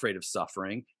not afraid of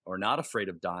suffering or not afraid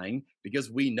of dying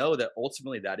because we know that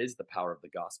ultimately that is the power of the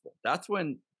gospel. That's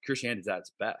when Christianity is at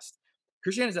its best.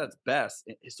 Christianity is at its best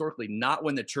historically, not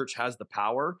when the church has the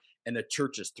power and the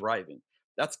church is thriving.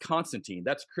 That's Constantine.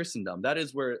 That's Christendom. That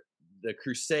is where the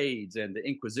Crusades and the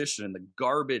Inquisition and the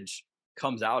garbage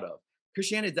comes out of.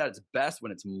 Christianity is at its best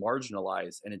when it's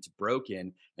marginalized and it's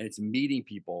broken and it's meeting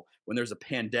people. When there's a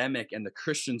pandemic and the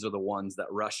Christians are the ones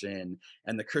that rush in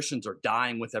and the Christians are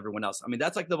dying with everyone else. I mean,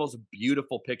 that's like the most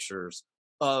beautiful pictures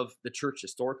of the church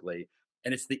historically.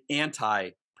 And it's the anti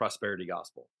prosperity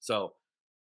gospel. So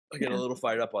I get a Yeah. little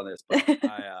fired up on this, but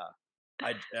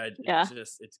Yeah.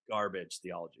 it's garbage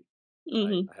theology. I,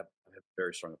 Hmm. I have I have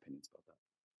very strong opinions about that.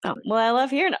 Oh, But well, I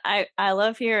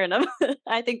love hearing them.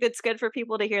 I think it's good for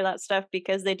people to hear that stuff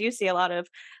because they do see a lot of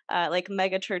like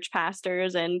mega church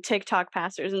pastors and TikTok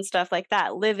pastors and stuff like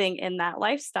that living in that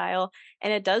lifestyle,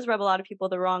 and it does rub a lot of people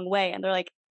the wrong way. And they're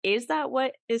like, "Is that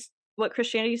what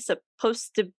Christianity is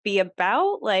supposed to be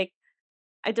about?" Like,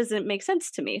 it doesn't make sense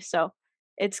to me. So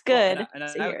it's Well, good and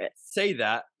to I hear would it. say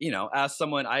that, as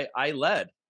someone I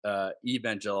led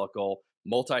evangelical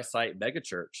multi-site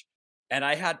megachurch. And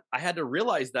I had to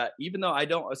realize that even though I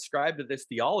don't ascribe to this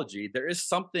theology, there is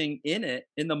something in it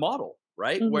in the model,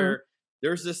 right? Hmm. Where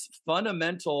there's this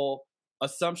fundamental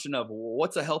assumption of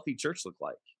what's a healthy church look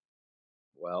like?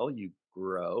 Well, you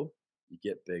grow, you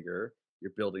get bigger,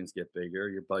 your buildings get bigger,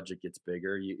 your budget gets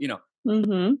bigger,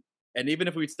 Hmm. and even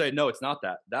if we'd say, no, it's not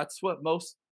that, that's what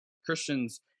most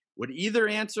Christians would either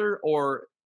answer, or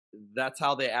that's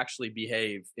how they actually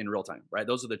behave in real time, right?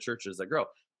 Those are the churches that grow.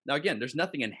 Now, again, there's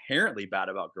nothing inherently bad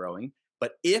about growing,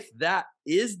 but if that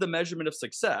is the measurement of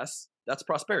success, that's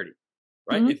prosperity,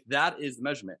 right? Hmm. If that is the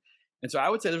measurement. And so I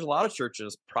would say there's a lot of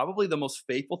churches, probably the most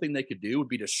faithful thing they could do would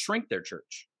be to shrink their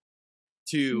church,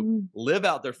 to Hmm. live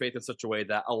out their faith in such a way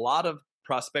that a lot of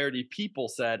prosperity people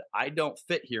said, I don't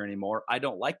fit here anymore. I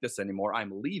don't like this anymore.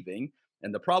 I'm leaving.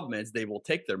 And the problem is they will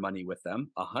take their money with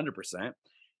them 100%.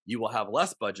 You will have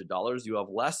less budget dollars. You have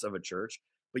less of a church,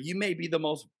 but you may be the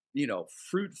most,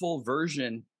 fruitful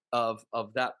version of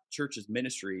that church's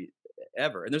ministry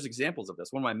ever. And there's examples of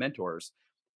this. One of my mentors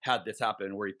had this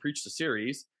happen where he preached a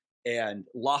series and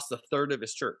lost a third of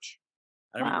his church.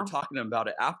 And I remember Wow. talking to him about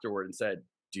it afterward and said,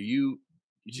 do you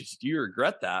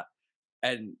regret that?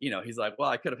 And he's like, well,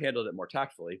 I could have handled it more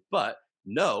tactfully, but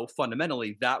no,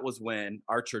 fundamentally, that was when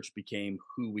our church became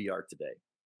who we are today.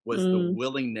 Was the Mm.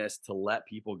 willingness to let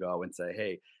people go and say,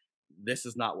 hey, this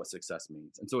is not what success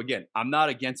means. And so again, I'm not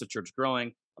against a church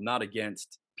growing. I'm not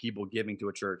against people giving to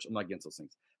a church. I'm not against those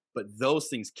things. But those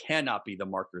things cannot be the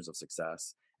markers of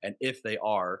success. And if they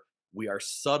are, we are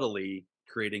subtly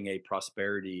creating a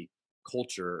prosperity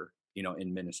culture,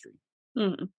 in ministry.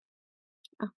 Mm.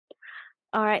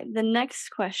 All right, the next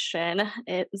question,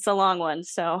 it's a long one,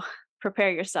 so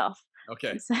prepare yourself.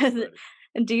 Okay, It I'm says,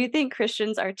 ready. do you think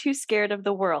Christians are too scared of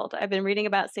the world? I've been reading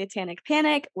about satanic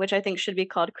panic, which I think should be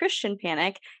called Christian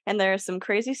panic, and there are some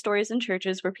crazy stories in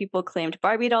churches where people claimed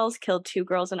Barbie dolls killed two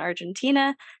girls in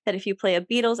Argentina, that if you play a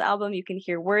Beatles album, you can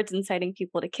hear words inciting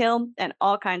people to kill, and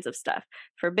all kinds of stuff.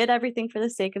 Forbid everything for the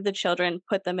sake of the children,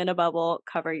 put them in a bubble,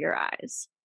 cover your eyes.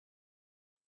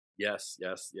 Yes,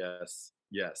 yes, yes,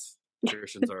 yes.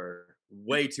 Christians are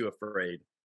way too afraid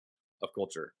of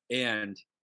culture. And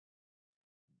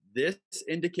this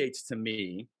indicates to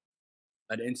me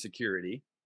an insecurity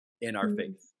in our Mm.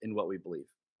 faith, in what we believe,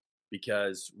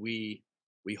 because we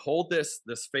hold this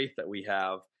faith that we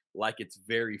have like it's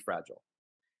very fragile.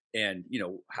 And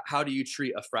how do you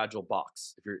treat a fragile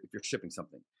box if you're shipping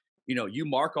something? You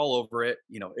mark all over it.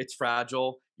 It's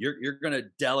fragile. You're gonna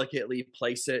delicately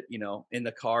place it, in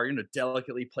the car. You're gonna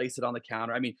delicately place it on the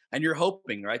counter. I mean, and you're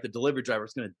hoping, right, the delivery driver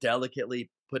is gonna delicately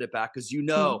put it back, because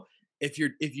Mm. if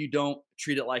you don't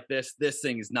treat it like this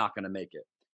thing is not gonna make it.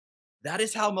 That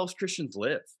is how most Christians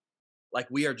live. Like,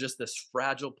 we are just this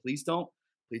fragile. Please don't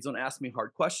Please don't ask me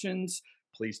hard questions.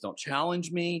 Please don't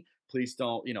challenge me. Please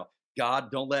don't,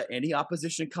 God, don't let any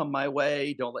opposition come my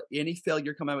way. Don't let any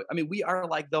failure come my way. I mean, we are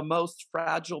like the most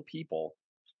fragile people.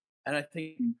 And I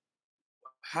think,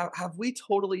 have we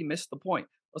totally missed the point?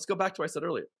 Let's go back to what I said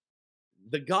earlier.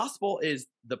 The gospel is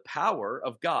the power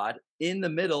of God in the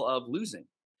middle of losing,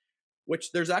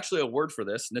 which there's actually a word for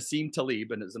this. Nassim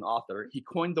Taleb, and as an author, he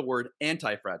coined the word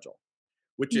anti-fragile,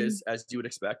 which Mhm. is, as you would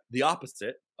expect, the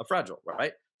opposite of fragile,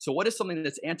 right? So what is something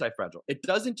that's anti-fragile? It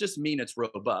doesn't just mean it's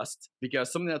robust,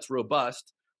 because something that's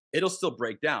robust, it'll still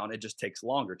break down. It just takes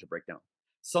longer to break down.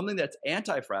 Something that's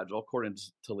anti-fragile, according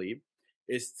to Taleb,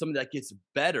 is something that gets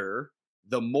better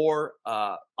the more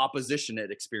opposition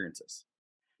it experiences.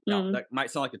 Now, Mm. that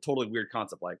might sound like a totally weird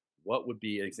concept. Like, what would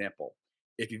be an example?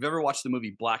 If you've ever watched the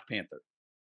movie Black Panther,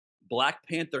 Black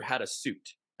Panther had a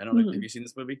suit. I don't know. Have Mhm. you seen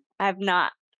this movie? I have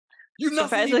not, You've not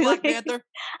seen surprisingly. Black Panther?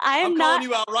 I I'm am calling not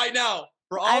you out right now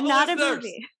for all I'm the not a listeners.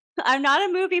 movie. I'm not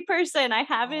a movie person. I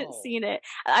haven't Oh, seen it.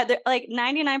 Like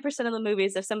 99% of the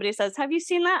movies, if somebody says, "Have you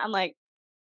seen that?" I'm like,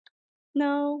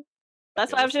 "No."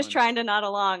 That's okay. why I was This just one, trying to nod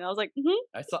along. I was like, "Mhm."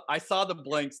 I saw the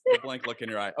blank look in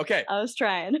your eye. Okay, I was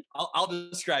trying. I'll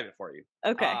describe it for you.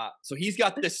 Okay. So he's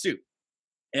got this suit,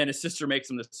 and his sister makes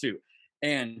him the suit,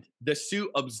 and the suit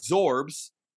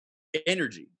absorbs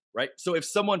energy, right? So if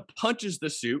someone punches the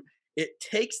suit, it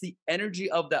takes the energy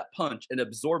of that punch and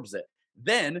absorbs it.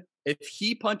 Then if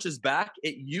he punches back,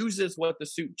 it uses what the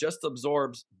suit just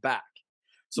absorbs back.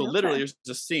 So literally, Okay. there's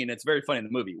a scene, it's very funny in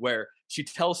the movie, where she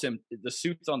tells him the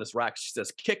suit's on this rack. She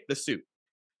says, kick the suit.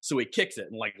 So he kicks it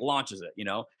and like launches it.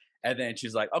 And then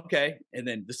she's like, okay. And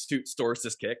then the suit stores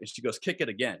this kick and she goes, kick it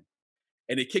again.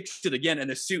 And he kicks it again and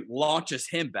the suit launches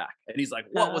him back. And he's like,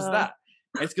 what was Uh, that?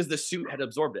 And it's because the suit had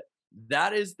absorbed it.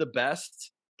 That is the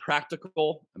best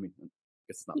practical, I mean, I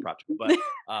guess it's not practical, but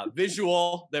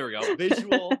visual, there we go,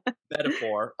 visual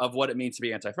metaphor of what it means to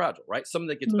be anti-fragile, right? Something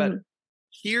that gets mhm, better.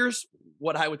 Here's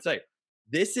what I would say.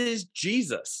 This is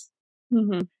Jesus.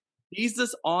 mhm,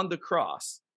 Jesus on the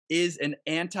cross is an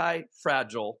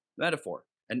anti-fragile metaphor.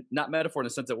 And not metaphor in the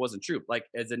sense that it wasn't true, like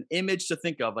as an image to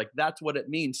think of, like that's what it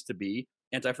means to be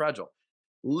anti-fragile.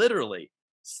 Literally,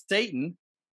 Satan,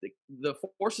 the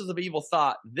forces of evil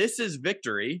thought, this is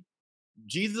victory.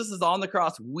 Jesus is on the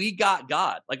cross. We got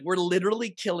God. Like we're literally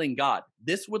killing God.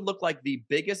 This would look like the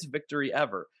biggest victory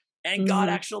ever. And God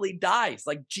mhm, actually dies.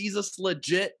 Like Jesus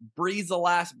legit breathes the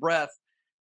last breath.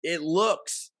 It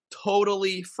looks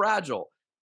totally fragile.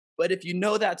 But if you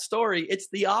know that story, it's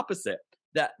the opposite.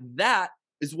 That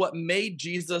is what made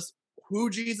Jesus who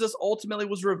Jesus ultimately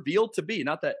was revealed to be.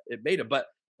 Not that it made him, but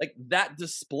like that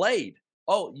displayed.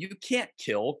 Oh, you can't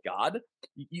kill God.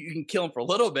 You can kill him for a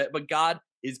little bit, but God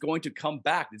is going to come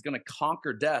back. He's going to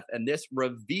conquer death. And this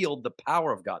revealed the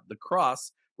power of God. The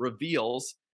cross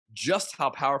reveals just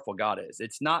how powerful God is.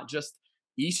 It's not just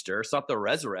Easter, it's not the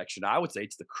resurrection. I would say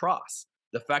it's the cross.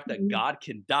 The fact that mhm, God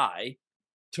can die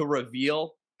to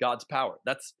reveal God's power.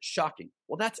 That's shocking.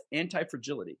 Well, that's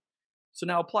anti-fragility. So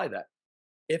now apply that.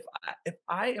 If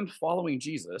I am following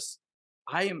Jesus,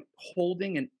 I am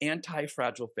holding an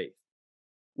anti-fragile faith,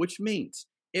 which means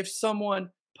if someone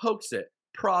pokes it,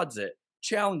 prods it,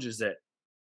 challenges it,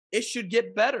 it should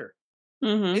get better.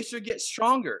 mhm, It should get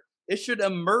stronger. It should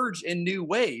emerge in new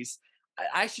ways.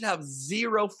 I should have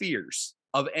zero fears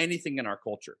of anything in our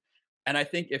culture. And I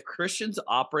think if Christians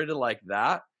operated like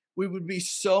that, we would be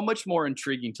so much more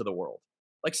intriguing to the world.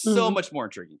 Like so mhm. much more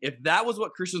intriguing. If that was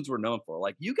what Christians were known for,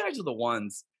 like you guys are the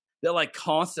ones that like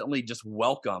constantly just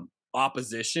welcome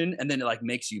opposition and then it like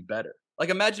makes you better. Like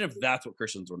imagine if that's what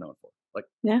Christians were known for. Like,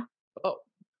 Yeah. oh,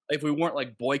 if we weren't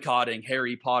like boycotting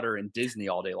Harry Potter and Disney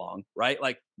all day long, right?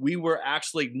 Like we were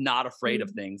actually not afraid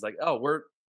of Mhm, things. Like, oh, we're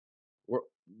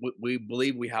we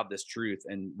believe we have this truth,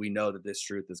 and we know that this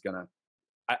truth is gonna.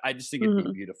 I just think it'd be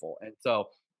mhm, beautiful. And so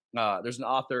there's an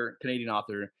author, Canadian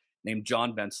author named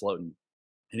John Van Sloten,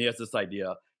 and he has this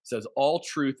idea. Says all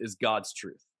truth is God's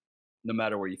truth, no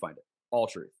matter where you find it. All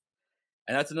truth,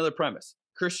 and that's another premise.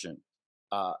 Christian,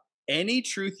 uh, any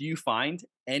truth you find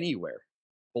anywhere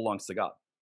belongs to God.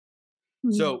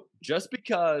 mhm, So just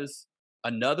because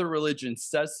another religion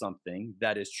says something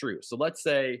that is true. So let's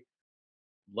say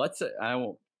I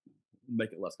won't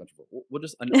make it less controversial. We'll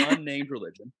just an unnamed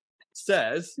religion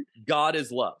says God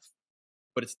is love,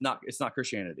 but it's not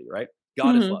Christianity, right?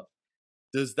 God is mhm. love.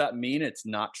 Does that mean it's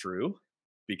not true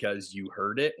because you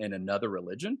heard it in another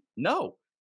religion? No.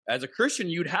 As a Christian,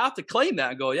 you'd have to claim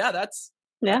that and go, yeah, that's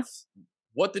Yeah. that's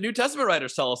what the New Testament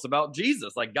writers tell us about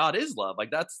Jesus. Like God is love.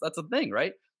 Like that's a thing,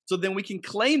 right? So then we can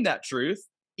claim that truth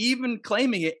even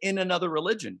claiming it in another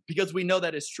religion, because we know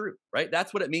that is true, right?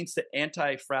 That's what it means to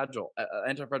anti-fragile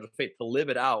faith, to live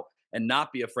it out and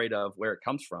not be afraid of where it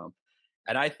comes from.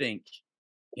 And I think,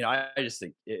 I just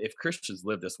think if Christians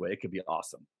live this way, it could be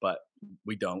awesome, but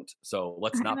we don't. So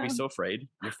let's I not be know. so afraid.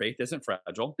 Your faith isn't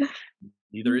fragile.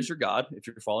 Neither is your God if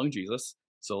you're following Jesus.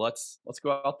 So let's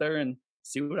go out there and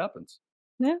see what happens.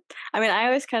 Yeah. I mean, I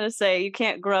always kind of say you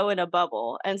can't grow in a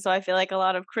bubble. And so I feel like a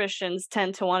lot of Christians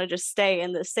tend to want to just stay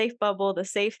in the safe bubble, the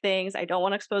safe things. I don't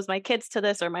want to expose my kids to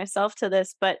this or myself to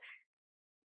this. But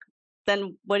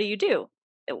then what do you do?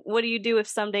 What do you do if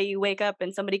someday you wake up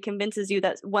and somebody convinces you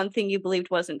that one thing you believed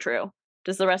wasn't true?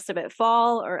 Does the rest of it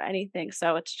fall or anything?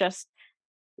 So it's just,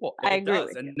 Well, I it agree does.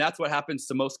 with you. And that's what happens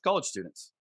to most college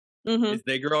students. Hmm. Is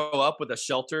they grow up with a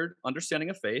sheltered understanding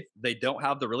of faith. They don't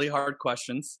have the really hard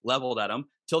questions leveled at them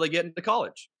till they get into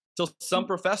college. Till some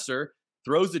professor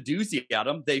throws a doozy at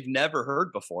them they've never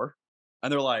heard before.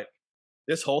 And they're like,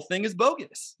 this whole thing is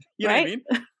bogus. You know what I Right? mean?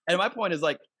 And my point is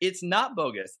like, it's not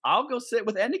bogus. I'll go sit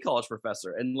with any college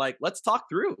professor and like, let's talk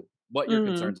through what your Hmm.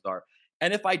 concerns are.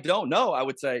 And if I don't know, I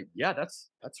would say, yeah,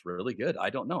 that's really good. I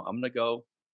don't know. I'm gonna go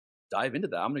dive into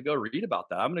that. I'm going to go read about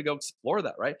that. I'm going to go explore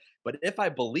that, right? But if I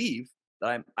believe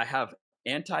that I have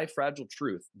anti-fragile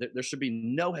truth, there should be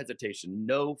no hesitation,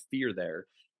 no fear there,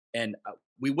 and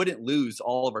we wouldn't lose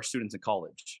all of our students in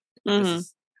college if this Hmm.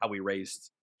 is how we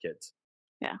raised kids,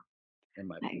 Yeah, in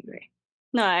my I opinion. agree.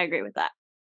 No, I agree with that.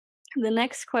 The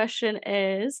next question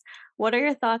is, what are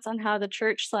your thoughts on how the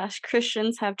church slash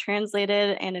Christians have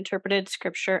translated and interpreted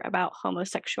scripture about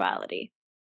homosexuality?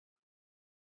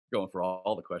 Going for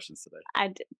all the questions today. I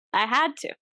did. I had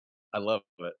to. I love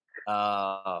it.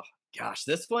 Uh, Gosh,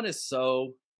 this one is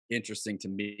so interesting to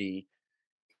me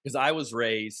because I was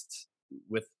raised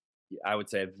with, I would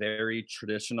say, a very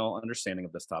traditional understanding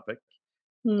of this topic.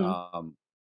 Mm, Um,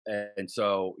 and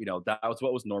so, that was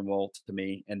what was normal to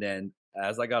me. And then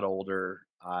as I got older,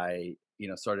 I,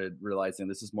 started realizing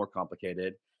this is more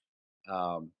complicated.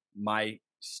 My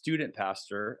student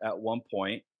pastor at one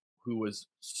point, who was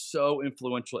so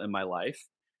influential in my life,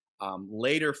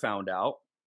 later found out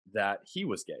that he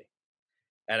was gay.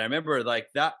 And I remember like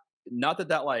that, not that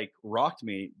that like rocked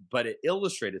me, but it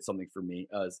illustrated something for me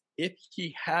as if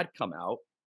he had come out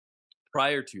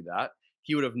prior to that,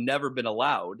 he would have never been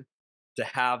allowed to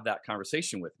have that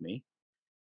conversation with me.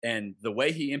 And the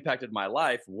way he impacted my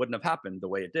life wouldn't have happened the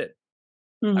way it did.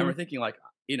 I mhm, remember thinking, like,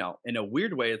 in a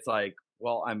weird way, it's like,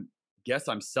 well, I'm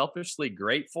selfishly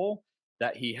grateful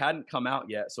that he hadn't come out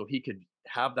yet so he could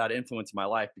have that influence in my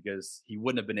life because he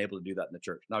wouldn't have been able to do that in the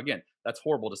church. Now, again, that's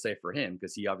horrible to say for him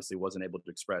because he obviously wasn't able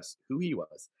to express who he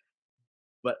was.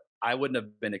 But I wouldn't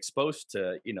have been exposed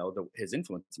to, his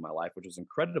influence in my life, which was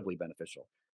incredibly beneficial.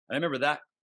 And I remember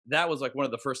that was like one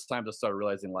of the first times I started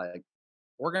realizing like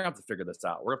we're gonna have to figure this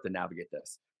out. We're gonna have to navigate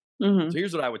this. mhm, So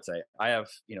here's what I would say. I have,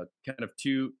 kind of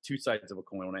two sides of a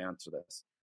coin when I answer this.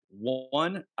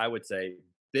 One, I would say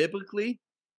biblically,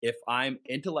 if I'm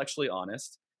intellectually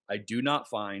honest, I do not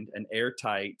find an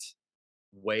airtight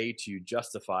way to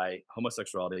justify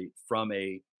homosexuality from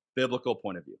a biblical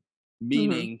point of view.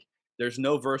 mhm, Meaning, there's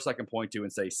no verse I can point to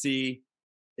and say, see,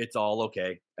 it's all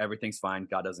okay. Everything's fine.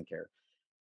 God doesn't care.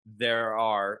 There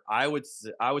are, I would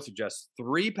suggest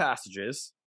three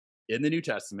passages in the New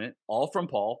Testament, all from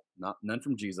Paul, not none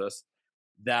from Jesus,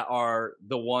 that are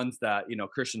the ones that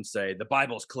Christians say the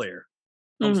Bible's clear.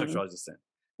 mhm, Homosexuality is a sin.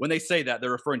 When they say that,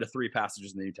 they're referring to three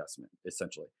passages in the New Testament,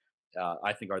 essentially.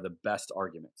 I think are the best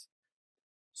arguments.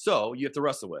 So you have to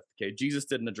wrestle with. Okay, Jesus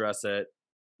didn't address it.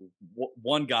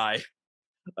 One guy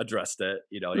addressed it.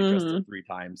 He addressed it mhm, three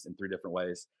times in three different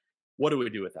ways. What do we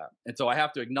do with that? And so I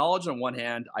have to acknowledge on one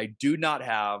hand, I do not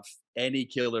have any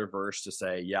killer verse to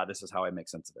say, yeah, this is how I make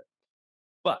sense of it.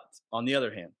 But on the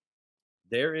other hand,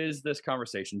 there is this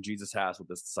conversation Jesus has with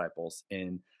his disciples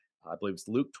in, I believe it's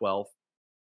Luke 12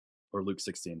 or Luke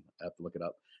 16. I have to look it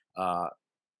up. Uh,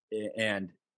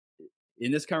 and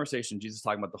in this conversation, Jesus is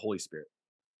talking about the Holy Spirit.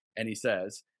 And he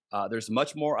says, there's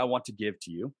much more I want to give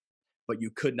to you, but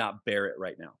you could not bear it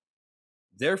right now.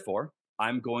 Therefore,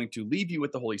 I'm going to leave you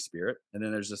with the Holy Spirit. And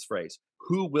then there's this phrase,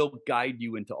 who will guide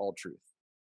you into all truth.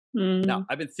 Now, mhm,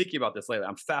 I've been thinking about this lately.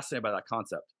 I'm fascinated by that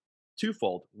concept.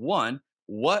 Twofold. One,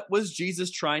 what was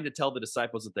Jesus trying to tell the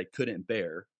disciples that they couldn't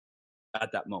bear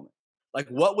at that moment? Like,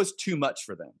 what was too much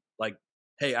for them? Like,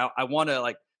 hey, I want to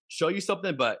like show you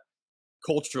something, but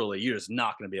culturally, you're just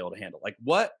not going to be able to handle. Like,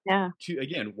 what? yeah, To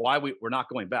again, why we're not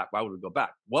going back? Why would we go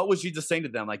back? What was Jesus saying to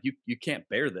them? Like, you can't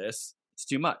bear this. It's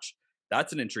too much.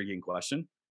 That's an intriguing question.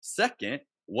 Second,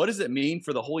 what does it mean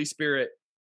for the Holy Spirit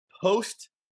post,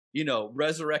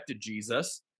 resurrected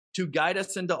Jesus to guide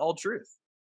us into all truth?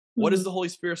 What is Mhm. the Holy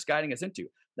Spirit guiding us into?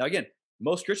 Now, again,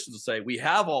 most Christians will say, we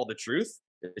have all the truth.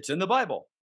 It's in the Bible.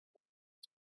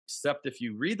 Except if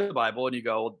you read the Bible and you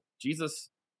go, well,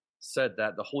 Jesus said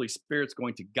that the Holy Spirit's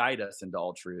going to guide us into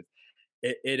all truth.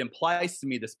 It implies to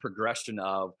me this progression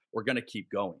of we're going to keep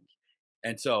going.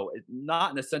 And so,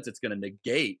 not in a sense it's going to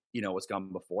negate, what's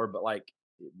gone before, but like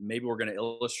maybe we're going to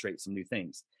illustrate some new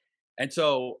things. And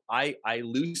so, I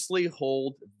loosely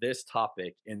hold this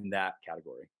topic in that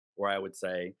category where I would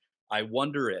say, I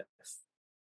wonder if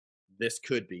this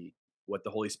could be what the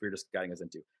Holy Spirit is guiding us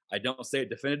into. I don't say it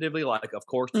definitively, like, of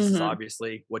course, this is Mhm.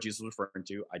 obviously what Jesus was referring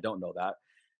to. I don't know that.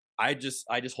 I just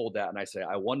hold that and I say,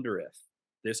 I wonder if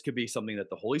this could be something that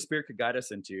the Holy Spirit could guide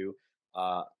us into,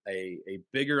 a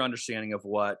bigger understanding of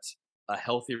what a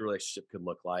healthy relationship could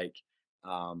look like.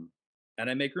 Um, and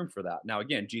I make room for that. Now,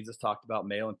 again, Jesus talked about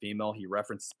male and female. He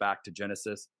referenced back to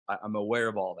Genesis. I'm aware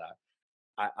of all that.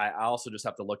 I also just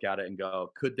have to look at it and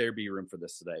go, could there be room for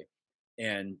this today?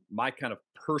 And my kind of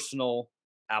personal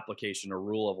application or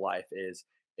rule of life is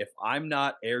if I'm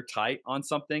not airtight on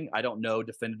something, I don't know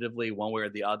definitively one way or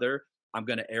the other, I'm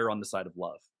going to err on the side of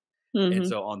love. And Mhm.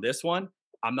 so on this one,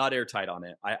 I'm not airtight on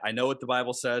it. I know what the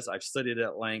Bible says. I've studied it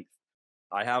at length.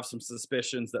 I have some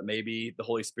suspicions that maybe the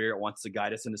Holy Spirit wants to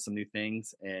guide us into some new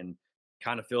things and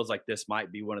kind of feels like this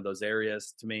might be one of those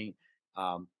areas to me.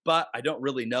 But I don't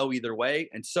really know either way.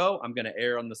 And so I'm going to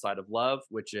err on the side of love,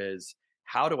 which is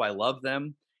how do I love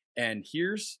them? And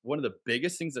here's one of the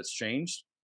biggest things that's changed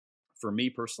for me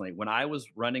personally. When I was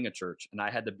running a church and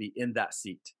I had to be in that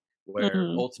seat where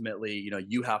Mhm. ultimately,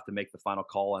 you have to make the final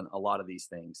call on a lot of these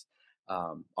things.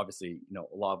 Obviously,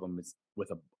 a lot of them is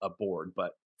with a board,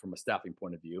 but from a staffing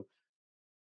point of view,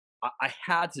 I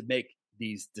had to make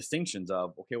these distinctions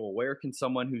of, okay, well, where can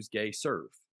someone who's gay serve?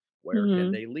 Where can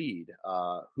Mhm. they lead?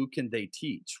 Who can they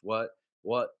teach?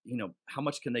 How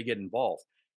much can they get involved?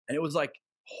 And it was like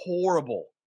horrible,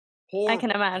 I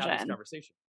can horrible to have this imagine.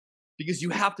 conversation because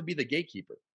you have to be the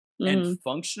gatekeeper. And Mhm.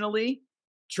 functionally,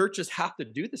 churches have to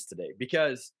do this today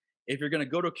because if you're going to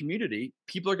go to a community,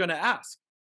 people are going to ask,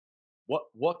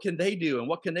 what can they do and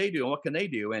what can they do and what can they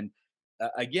do? And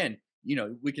again,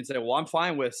 we can say, well, I'm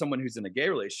fine with someone who's in a gay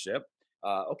relationship.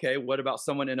 Okay, what about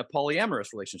someone in a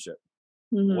polyamorous relationship?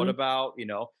 What Mhm. about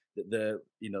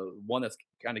one that's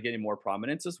kind of getting more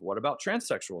prominence is what about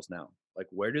transsexuals now? Like,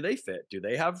 where do they fit? Do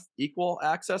they have equal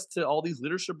access to all these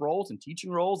leadership roles and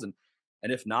teaching roles? And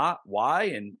if not, why?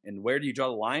 And where do you draw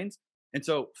the lines? And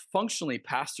so functionally,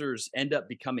 pastors end up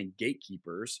becoming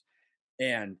gatekeepers,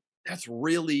 and that's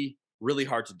really really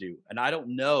hard to do. And I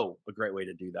don't know a great way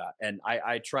to do that. And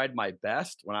I tried my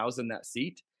best when I was in that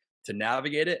seat to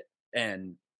navigate it.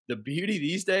 And the beauty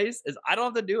these days is I don't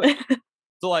have to do it.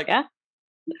 So, like, Yeah.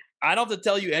 I don't have to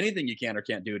tell you anything you can or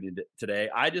can't do today.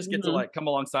 I just get to Mhm. like come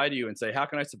alongside you and say, how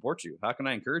can I support you? How can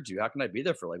I encourage you? How can I be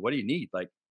there for, like, what do you need? Like,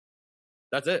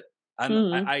 that's it. And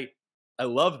Mhm. I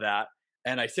love that.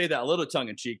 And I say that a little tongue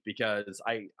in cheek because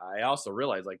I also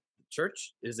realize, like, the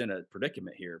church is in a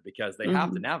predicament here because they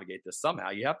have to Mhm. navigate this somehow.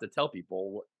 You have to tell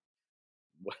people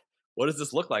what, what does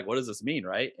this look like? What does this mean?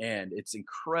 Right. And it's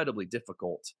incredibly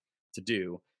difficult to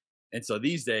do. And so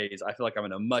these days I feel like I'm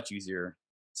in a much easier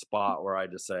spot where I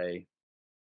just say,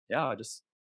 yeah, I just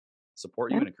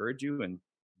support you Yeah. and encourage you and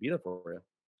be there for you.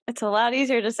 It's a lot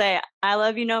easier to say, "I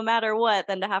love you no matter what,"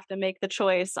 than to have to make the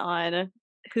choice on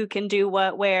who can do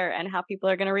what, where, and how people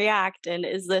are gonna react, and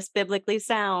is this biblically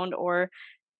sound, or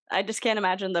I just can't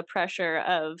imagine the pressure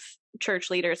of church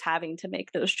leaders having to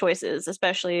make those choices,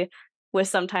 especially with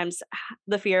sometimes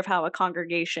the fear of how a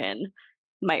congregation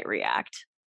might react.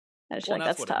 I just feel Well, and like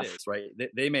that's that's what it tough. is, right?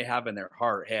 They may have in their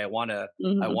heart, hey, I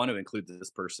Mhm. want to include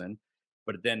this person,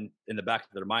 but then in the back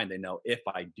of their mind, they know if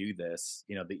I do this,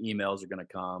 the emails are going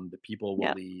to come, the people will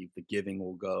Yeah. leave, the giving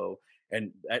will go,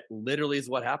 and that literally is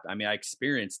what happened. I mean, I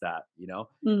experienced that.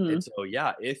 And Mhm. so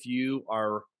yeah, if you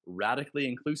are radically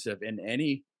inclusive in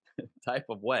any type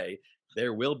of way,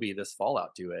 there will be this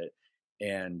fallout to it,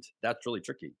 and that's really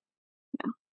tricky.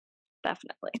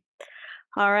 Definitely.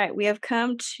 All right, we have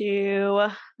come to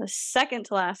the second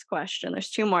to last question. There's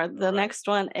two more. All The right. next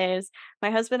one is my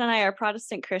husband and I are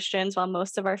Protestant Christians, while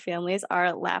most of our families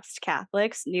are lapsed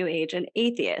Catholics, New Age, and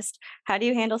atheist. How do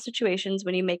you handle situations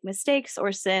when you make mistakes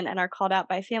or sin and are called out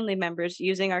by family members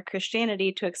using our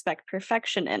Christianity to expect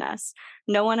perfection in us?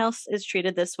 No one else is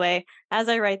treated this way. As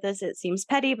I write this, it seems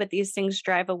petty, but these things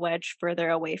drive a wedge further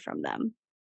away from them.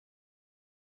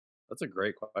 That's a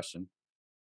great question.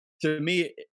 To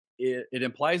me, it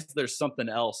implies there's something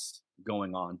else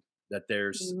going on. That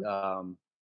there's, Mhm.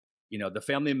 the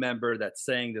family member that's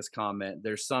saying this comment.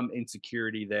 There's some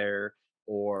insecurity there,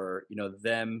 or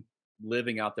them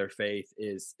living out their faith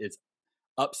is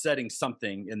upsetting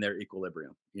something in their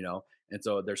equilibrium, and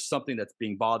so there's something that's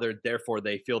being bothered, therefore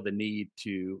they feel the need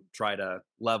to try to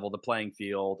level the playing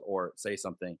field or say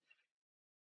something.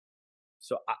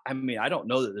 So I mean, I don't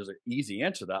know that there's an easy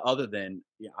answer to that, other than,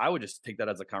 I would just take that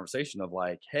as a conversation of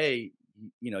like, hey,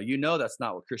 that's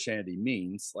not what Christianity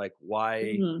means. Like,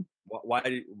 Mhm.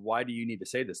 why do you need to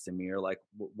say this to me? Or like,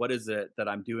 what is it that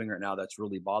I'm doing right now that's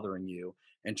really bothering you?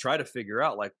 And try to figure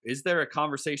out, like, is there a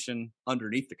conversation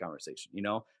underneath the conversation?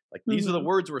 Like, these are the Mhm.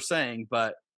 words we're saying,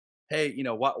 but hey,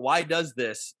 why does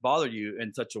this bother you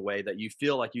in such a way that you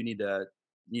feel like you need to,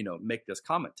 make this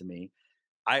comment to me?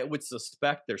 I would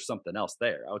suspect there's something else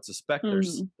there. I would suspect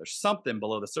there's Mhm. there's something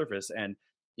below the surface, and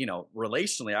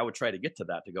relationally, I would try to get to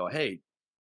that, to go, hey,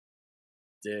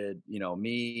 did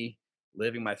me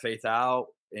living my faith out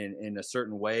in a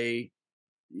certain way,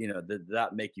 did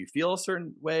that make you feel a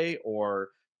certain way, or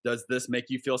does this make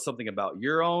you feel something about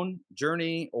your own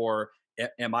journey, or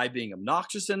am I being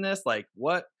obnoxious in this? Like,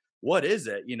 what is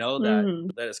it, that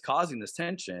Mhm. that is causing this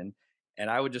tension? And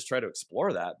I would just try to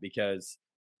explore that, because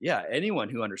yeah, anyone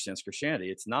who understands Christianity,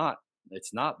 it's not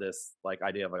this like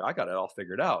idea of like, I got it all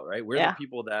figured out, right? We're the Yeah.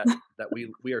 people that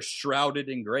we are shrouded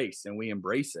in grace, and we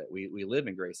embrace it. We live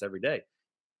in grace every day.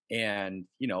 And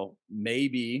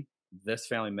maybe this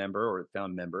family member or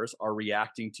family members are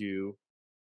reacting to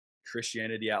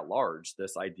Christianity at large,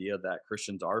 this idea that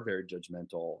Christians are very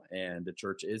judgmental and the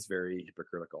church is very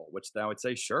hypocritical, which then I would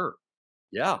say, sure,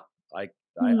 yeah, I,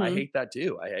 I Mhm. hate that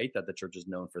too. I hate that the church is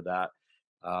known for that.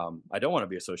 I don't want to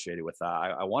be associated with that.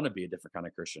 I want to be a different kind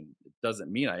of Christian. It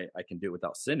doesn't mean I can do it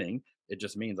without sinning. It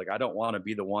just means, like, I don't want to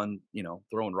be the one,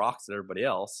 throwing rocks at everybody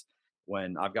else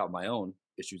when I've got my own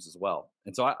issues as well.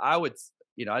 And so I would,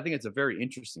 I think it's a very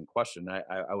interesting question.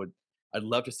 I'd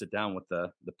love to sit down with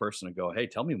the person and go, hey,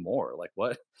 tell me more. Like,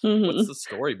 what's Mhm. the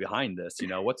story behind this?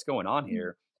 What's going on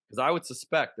here? Because I would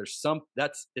suspect there's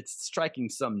it's striking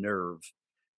some nerve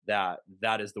that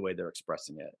is the way they're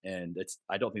expressing it. And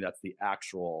I don't think that's the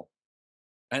actual,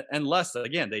 unless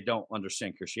again they don't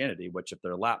understand Christianity, which if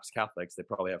they're lapsed Catholics, they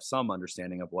probably have some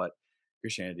understanding of what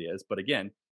Christianity is. But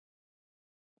again,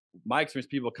 my experience,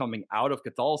 people coming out of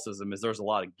Catholicism, is there's a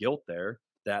lot of guilt there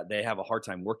that they have a hard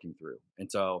time working through. And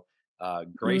so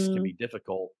grace can Mm. be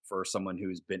difficult for someone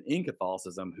who's been in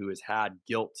Catholicism, who has had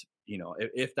guilt,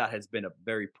 if that has been a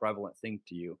very prevalent thing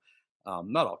to you.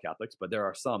 Not all Catholics, but there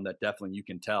are some that definitely you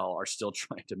can tell are still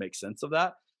trying to make sense of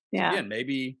that. So Yeah. again,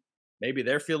 maybe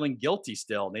they're feeling guilty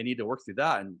still, and they need to work through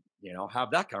that, and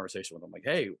have that conversation with them, like,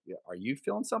 hey, are you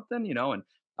feeling something? And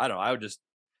I don't know, I would just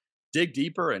dig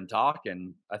deeper and talk.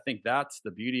 And I think that's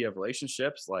the beauty of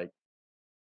relationships. Like,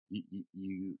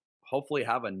 you hopefully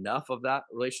have enough of that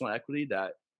relational equity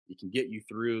that it can get you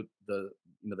through the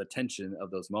tension of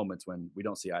those moments when we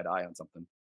don't see eye to eye on something.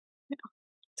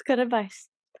 It's good advice.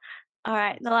 All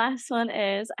right. The Thanks. last one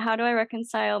is, how do I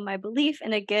reconcile my belief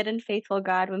in a good and faithful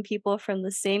God when people from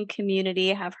the same community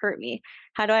have hurt me?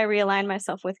 How do I realign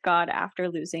myself with God after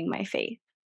losing my faith?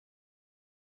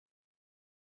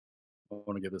 I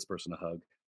want to give this person a hug.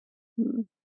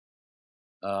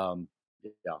 Mm.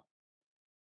 Yeah.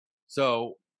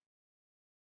 So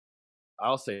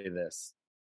I'll say this.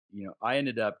 I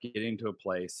ended up getting to a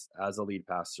place as a lead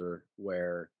pastor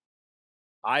where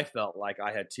I felt like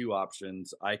I had two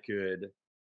options. I could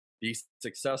be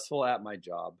successful at my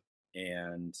job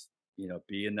and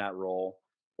be in that role,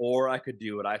 or I could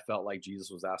do what I felt like Jesus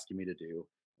was asking me to do,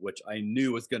 which I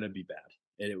knew was going to be bad,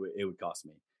 and it would cost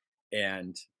me.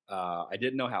 And I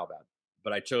didn't know how bad,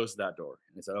 but I chose that door,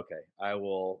 and I said, okay, I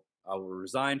will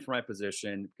resign from my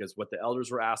position, because what the elders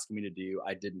were asking me to do,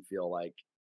 I didn't feel like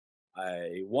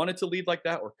I wanted to lead like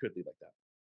that or could lead like that.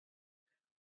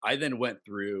 I then went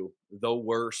through the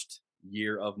worst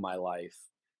year of my life,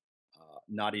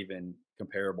 not even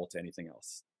comparable to anything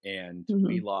else. And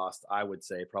we Mhm. lost, I would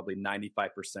say, probably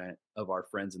 95% of our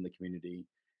friends in the community.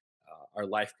 Our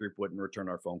life group wouldn't return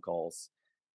our phone calls.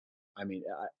 I mean,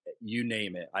 you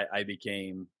name it. I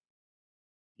became,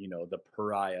 the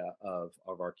pariah of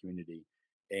our community,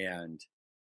 and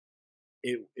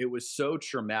it was so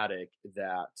traumatic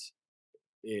that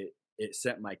it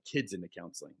sent my kids into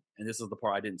counseling. And this is the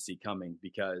part I didn't see coming,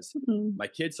 because Mhm. my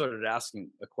kids started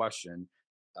asking a question.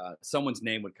 Someone's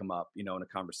name would come up, in a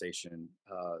conversation,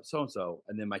 so and so,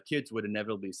 and then my kids would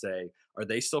inevitably say, "Are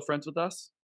they still friends with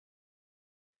us?"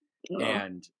 Oh,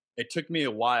 And it took me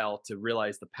a while to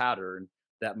realize the pattern,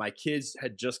 that my kids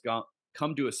had just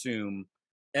come to assume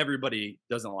everybody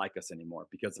doesn't like us anymore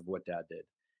because of what dad did.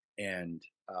 And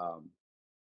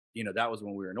that was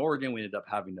when we were in Oregon. We ended up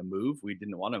having to move. We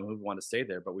didn't want to move. We wanted to stay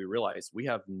there, but we realized we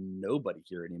have nobody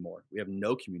here anymore. We have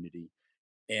no community.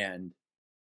 And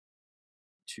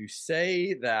to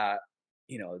say that,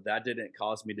 that didn't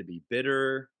cause me to be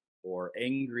bitter or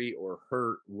angry or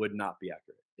hurt would not be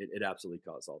accurate. It absolutely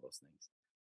caused all those things.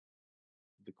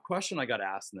 The question I got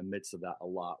asked in the midst of that a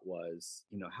lot was,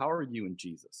 how are you in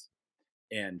Jesus?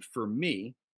 And for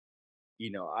me,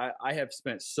 I have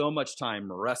spent so much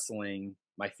time wrestling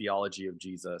my theology of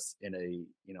Jesus in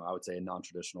a, I would say a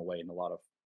non-traditional way in a lot of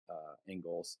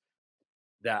angles,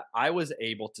 that I was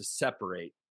able to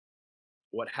separate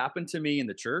what happened to me in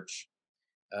the church,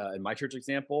 in my church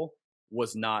example,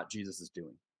 was not Jesus's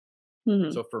doing.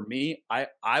 Hmm. So for me,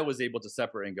 I was able to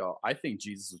separate and go, I think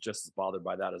Jesus was just as bothered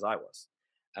by that as I was.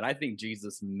 And I think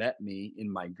Jesus met me in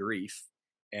my grief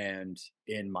and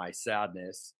in my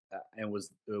sadness, and was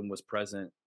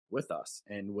present with us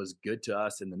and was good to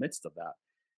us in the midst of that.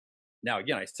 Now,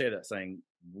 again, I say that saying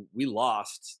we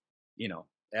lost,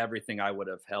 everything I would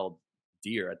have held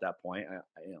dear at that point,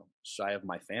 shy of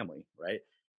my family, right?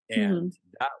 Hmm. And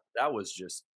that was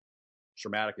just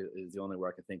traumatic is the only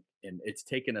word I can think. And it's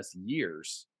taken us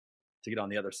years to get on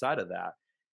the other side of that.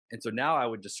 And so now I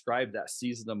would describe that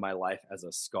season of my life as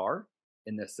a scar,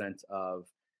 in the sense of,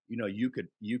 you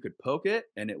could poke it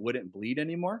and it wouldn't bleed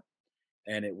anymore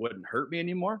and it wouldn't hurt me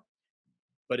anymore,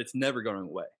 but it's never going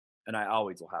away. And I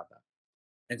always will have that.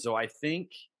 And so I think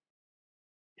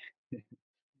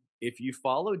if you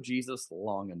follow Jesus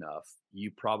long enough,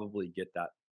 you probably get that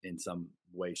in some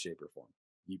way, shape, or form.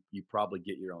 You probably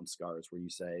get your own scars where you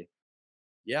say,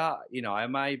 yeah, I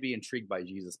might be intrigued by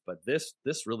Jesus, but this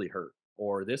really hurt,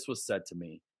 or this was said to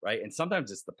me, right? And sometimes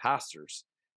it's the pastors.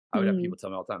 I would have Hmm. people tell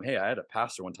me all the time, hey, I had a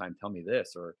pastor one time tell me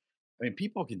this, or I mean,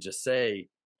 people can just say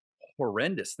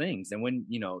horrendous things. And when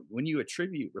you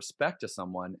attribute respect to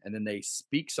someone and then they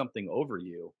speak something over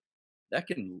you, that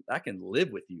can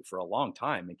live with you for a long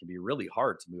time. It can be really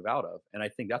hard to move out of. And I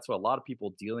think that's what a lot of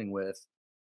people dealing with,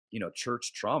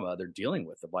 church trauma, they're dealing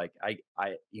with. Of like,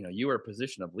 you were a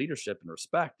position of leadership and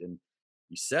respect, and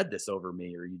you said this over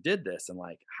me, or you did this, and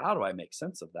like, how do I make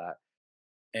sense of that?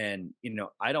 And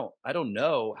I don't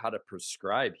know how to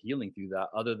prescribe healing through that,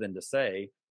 other than to say,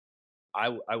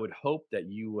 I would hope that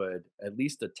you would at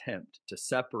least attempt to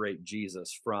separate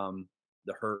Jesus from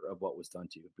the hurt of what was done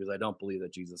to you, because I don't believe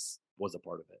that Jesus was a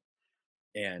part of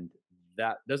it. And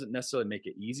that doesn't necessarily make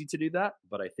it easy to do that.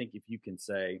 But I think if you can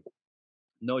say,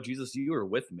 no, Jesus, you were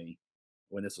with me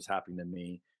when this was happening to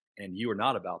me, and you were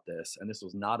not about this, and this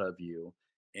was not of you,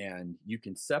 and you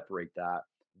can separate that,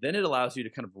 then it allows you to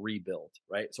kind of rebuild,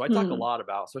 right? So I talk a Hmm. lot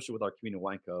about, especially with our Community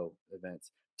Wine Co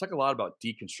events, talk a lot about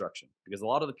deconstruction, because a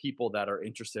lot of the people that are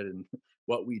interested in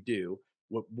what we do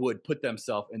would put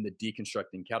themselves in the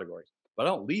deconstructing category. But I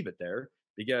don't leave it there,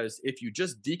 because if you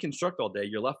just deconstruct all day,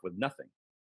 you're left with nothing.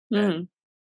 And Hmm.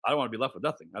 I don't want to be left with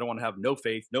nothing. I don't want to have no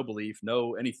faith, no belief,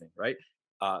 no anything, right?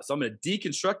 So I'm going to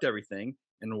deconstruct everything.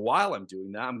 And while I'm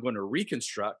doing that, I'm going to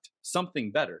reconstruct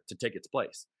something better to take its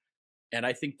place. And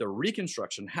I think the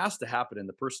reconstruction has to happen in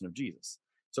the person of Jesus.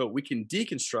 So we can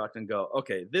deconstruct and go,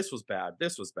 okay, this was bad.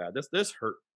 This was bad. This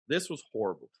hurt. This was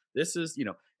horrible. This is,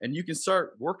 and you can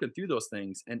start working through those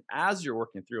things. And as you're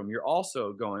working through them, you're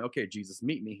also going, okay, Jesus,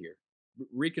 meet me here.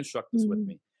 Reconstruct this with Hmm.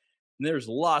 me. And there's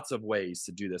lots of ways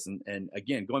to do this. And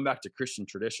again, going back to Christian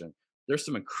tradition, there's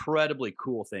some incredibly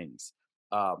cool things.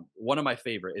 One of my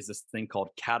favorite is this thing called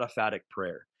cataphatic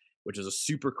prayer, which is a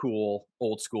super cool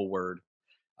old school word.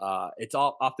 It's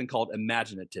often called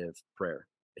imaginative prayer.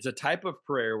 It's a type of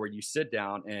prayer where you sit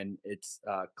down, and it's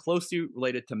closely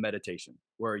related to meditation,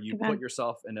 where you Okay. put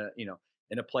yourself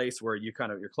in a place where you're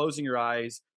closing your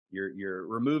eyes, you're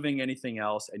removing anything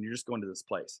else, and you're just going to this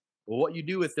place. Well, what you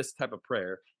do with this type of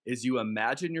prayer is you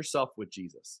imagine yourself with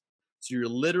Jesus. So you're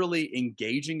literally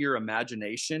engaging your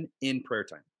imagination in prayer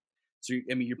time. So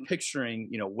you're picturing,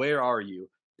 where are you?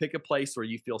 Pick a place where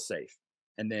you feel safe.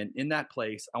 And then in that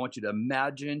place, I want you to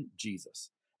imagine Jesus.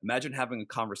 Imagine having a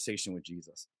conversation with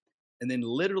Jesus. And then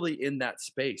literally in that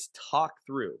space, talk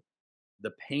through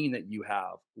the pain that you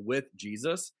have with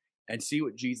Jesus and see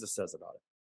what Jesus says about it.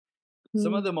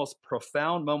 Some of Hmm. the most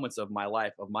profound moments of my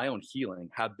life, of my own healing,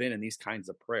 have been in these kinds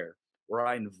of prayer, where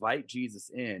I invite Jesus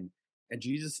in, and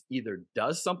Jesus either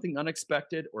does something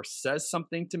unexpected or says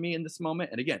something to me in this moment.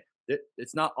 And again,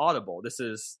 it's not audible. This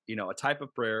is, a type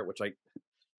of prayer, which if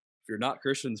you're not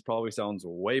Christians, probably sounds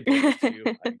way bogus to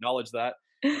you. I acknowledge that.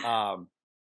 Um,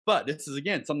 but this is,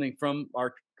 again, something from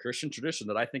our Christian tradition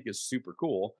that I think is super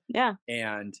cool. Yeah.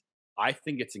 And I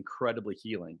think it's incredibly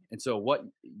healing. And so what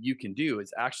you can do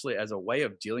is actually, as a way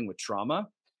of dealing with trauma,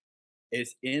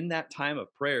 is in that time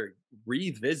of prayer,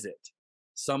 revisit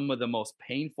some of the most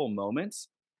painful moments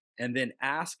and then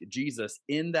ask Jesus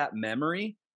in that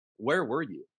memory, where were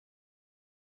you?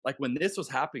 Like when this was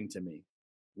happening to me,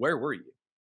 where were you?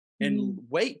 And Mm.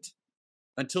 wait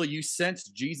until you sense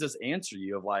Jesus answer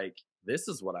you of like, this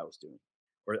is what I was doing,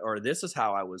 or this is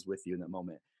how I was with you in that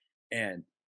moment. And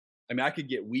I mean, I could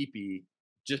get weepy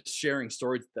just sharing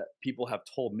stories that people have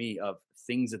told me of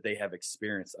things that they have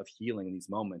experienced of healing in these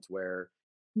moments where,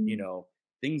 you Mm. know,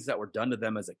 things that were done to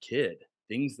them as a kid,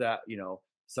 things that,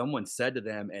 someone said to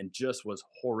them and just was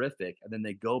horrific. And then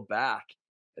they go back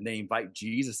and they invite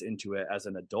Jesus into it as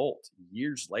an adult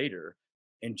years later.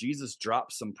 And Jesus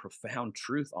drops some profound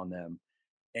truth on them.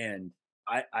 And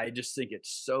I just think it's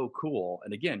so cool.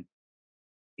 And again,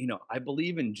 I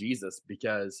believe in Jesus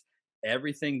because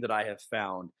everything that I have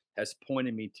found has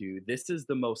pointed me to this is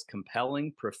the most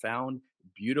compelling, profound,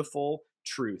 beautiful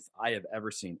truth I have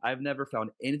ever seen. I've never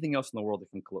found anything else in the world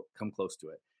that can come close to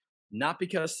it. Not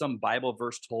because some Bible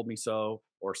verse told me so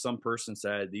or some person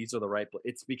said these are the right.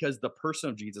 It's because the person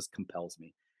of Jesus compels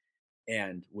me.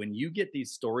 And when you get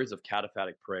these stories of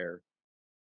cataphatic prayer,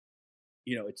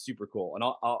 it's super cool. And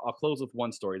I'll close with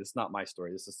one story. This is not my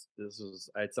story. This is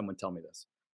I had someone tell me this.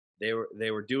 They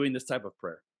were doing this type of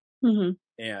prayer, Mhm.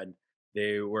 and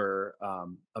they were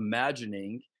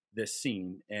imagining this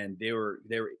scene, and they were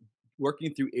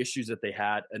working through issues that they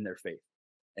had in their faith.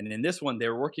 And in this one, they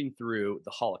were working through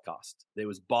the Holocaust. It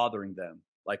was bothering them.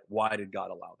 Like, why did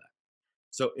God allow that?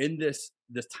 So in this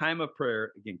time of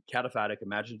prayer, again, cataphatic,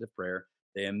 imaginative prayer,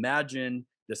 they imagine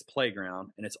this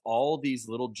playground, and it's all these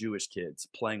little Jewish kids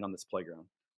playing on this playground.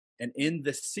 And in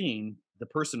this scene, the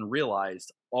person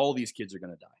realized all these kids are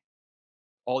going to die.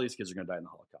 All these kids are going to die in the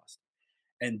Holocaust.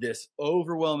 And this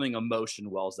overwhelming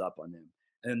emotion wells up on them.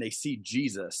 And then they see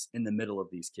Jesus in the middle of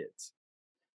these kids.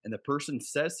 And the person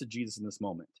says to Jesus in this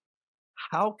moment,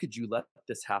 how could you let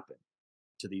this happen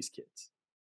to these kids?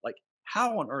 Like,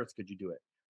 how on earth could you do it?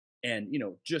 And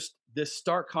just this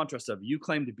stark contrast of you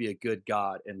claim to be a good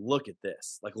God and look at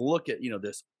this, like look at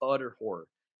this utter horror.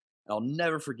 And I'll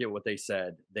never forget what they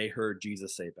said. They heard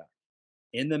Jesus say back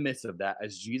in the midst of that,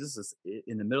 as Jesus is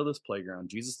in the middle of this playground,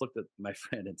 Jesus looked at my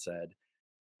friend and said,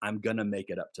 I'm gonna make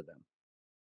it up to them.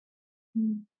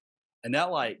 Mm. And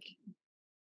that, like,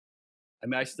 I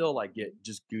mean, I still like get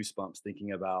just goosebumps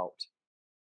thinking about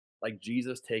like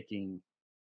Jesus taking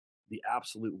the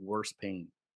absolute worst pain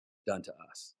done to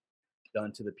us,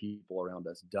 done to the people around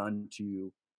us, done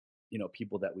to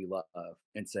people that we love,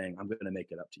 and saying, I'm going to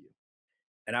make it up to you.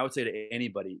 And I would say to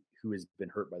anybody who has been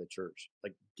hurt by the church,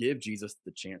 like, give Jesus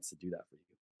the chance to do that for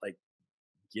you. Like,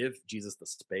 give Jesus the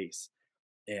space.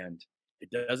 And it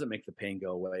doesn't make the pain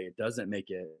go away. It doesn't make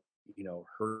it,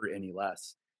 hurt any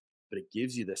less, but it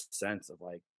gives you this sense of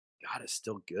like, God is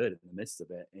still good in the midst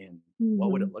of it. And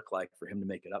what would it Mhm. look like for him to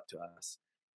make it up to us?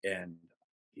 And,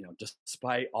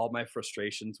 despite all my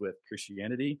frustrations with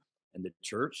Christianity and the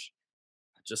church,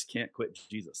 I just can't quit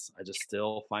Jesus. I just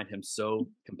still find him so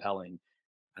compelling.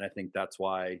 And I think that's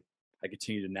why I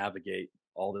continue to navigate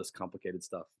all this complicated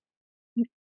stuff.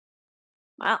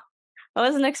 Wow. I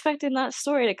wasn't expecting that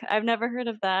story I've never heard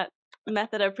of that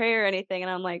method of prayer or anything, and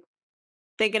I'm, like,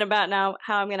 thinking about now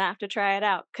how I'm gonna have to try it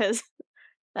out because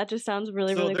that just sounds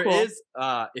really, So really there cool. is,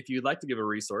 if you'd like to give a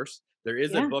resource, there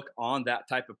is a Yeah. book on that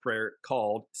type of prayer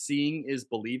called Seeing is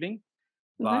Believing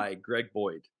Okay. by Greg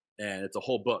Boyd. And it's a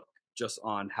whole book just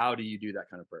on how do you do that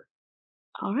kind of prayer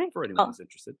Alright. for anyone I'll who's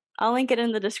interested. I'll link it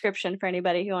in the description for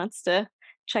anybody who wants to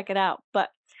check it out,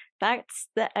 but that's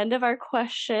the end of our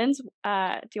questions.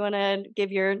 Do you wanna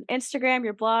give your Instagram,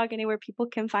 your blog, anywhere people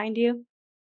can find you?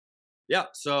 Yeah,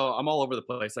 so I'm all over the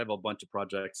place. I have a bunch of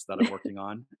projects that I'm working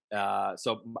on. I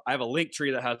have a link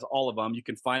tree that has all of them. You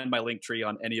can find my link tree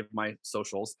on any of my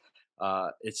socials.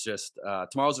 It's just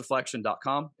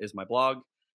tomorrowsreflection.com is my blog.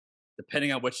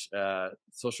 Depending on which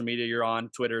social media you're on,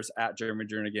 Twitter's at Jeremy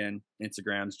Jernigan,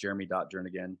 Instagram's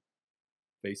Jeremy.Jernigan,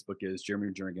 Facebook is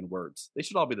Jeremy Jernigan Words. They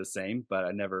should all be the same, but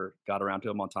I never got around to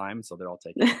them on time, so they're all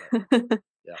taken. But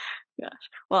yeah, Gosh.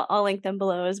 Well, I'll link them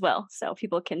below as well so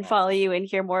people can follow awesome. you and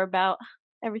hear more about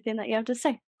everything that you have to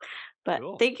say. But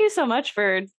Cool. thank you so much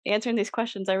for answering these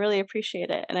questions. I really appreciate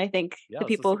it. And I think Yeah, the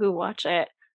this is people super who fun. watch it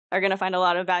are going to find a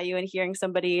lot of value in hearing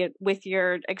somebody with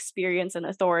your experience and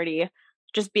authority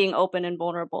just being open and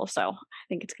vulnerable. So I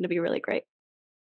think it's going to be really great.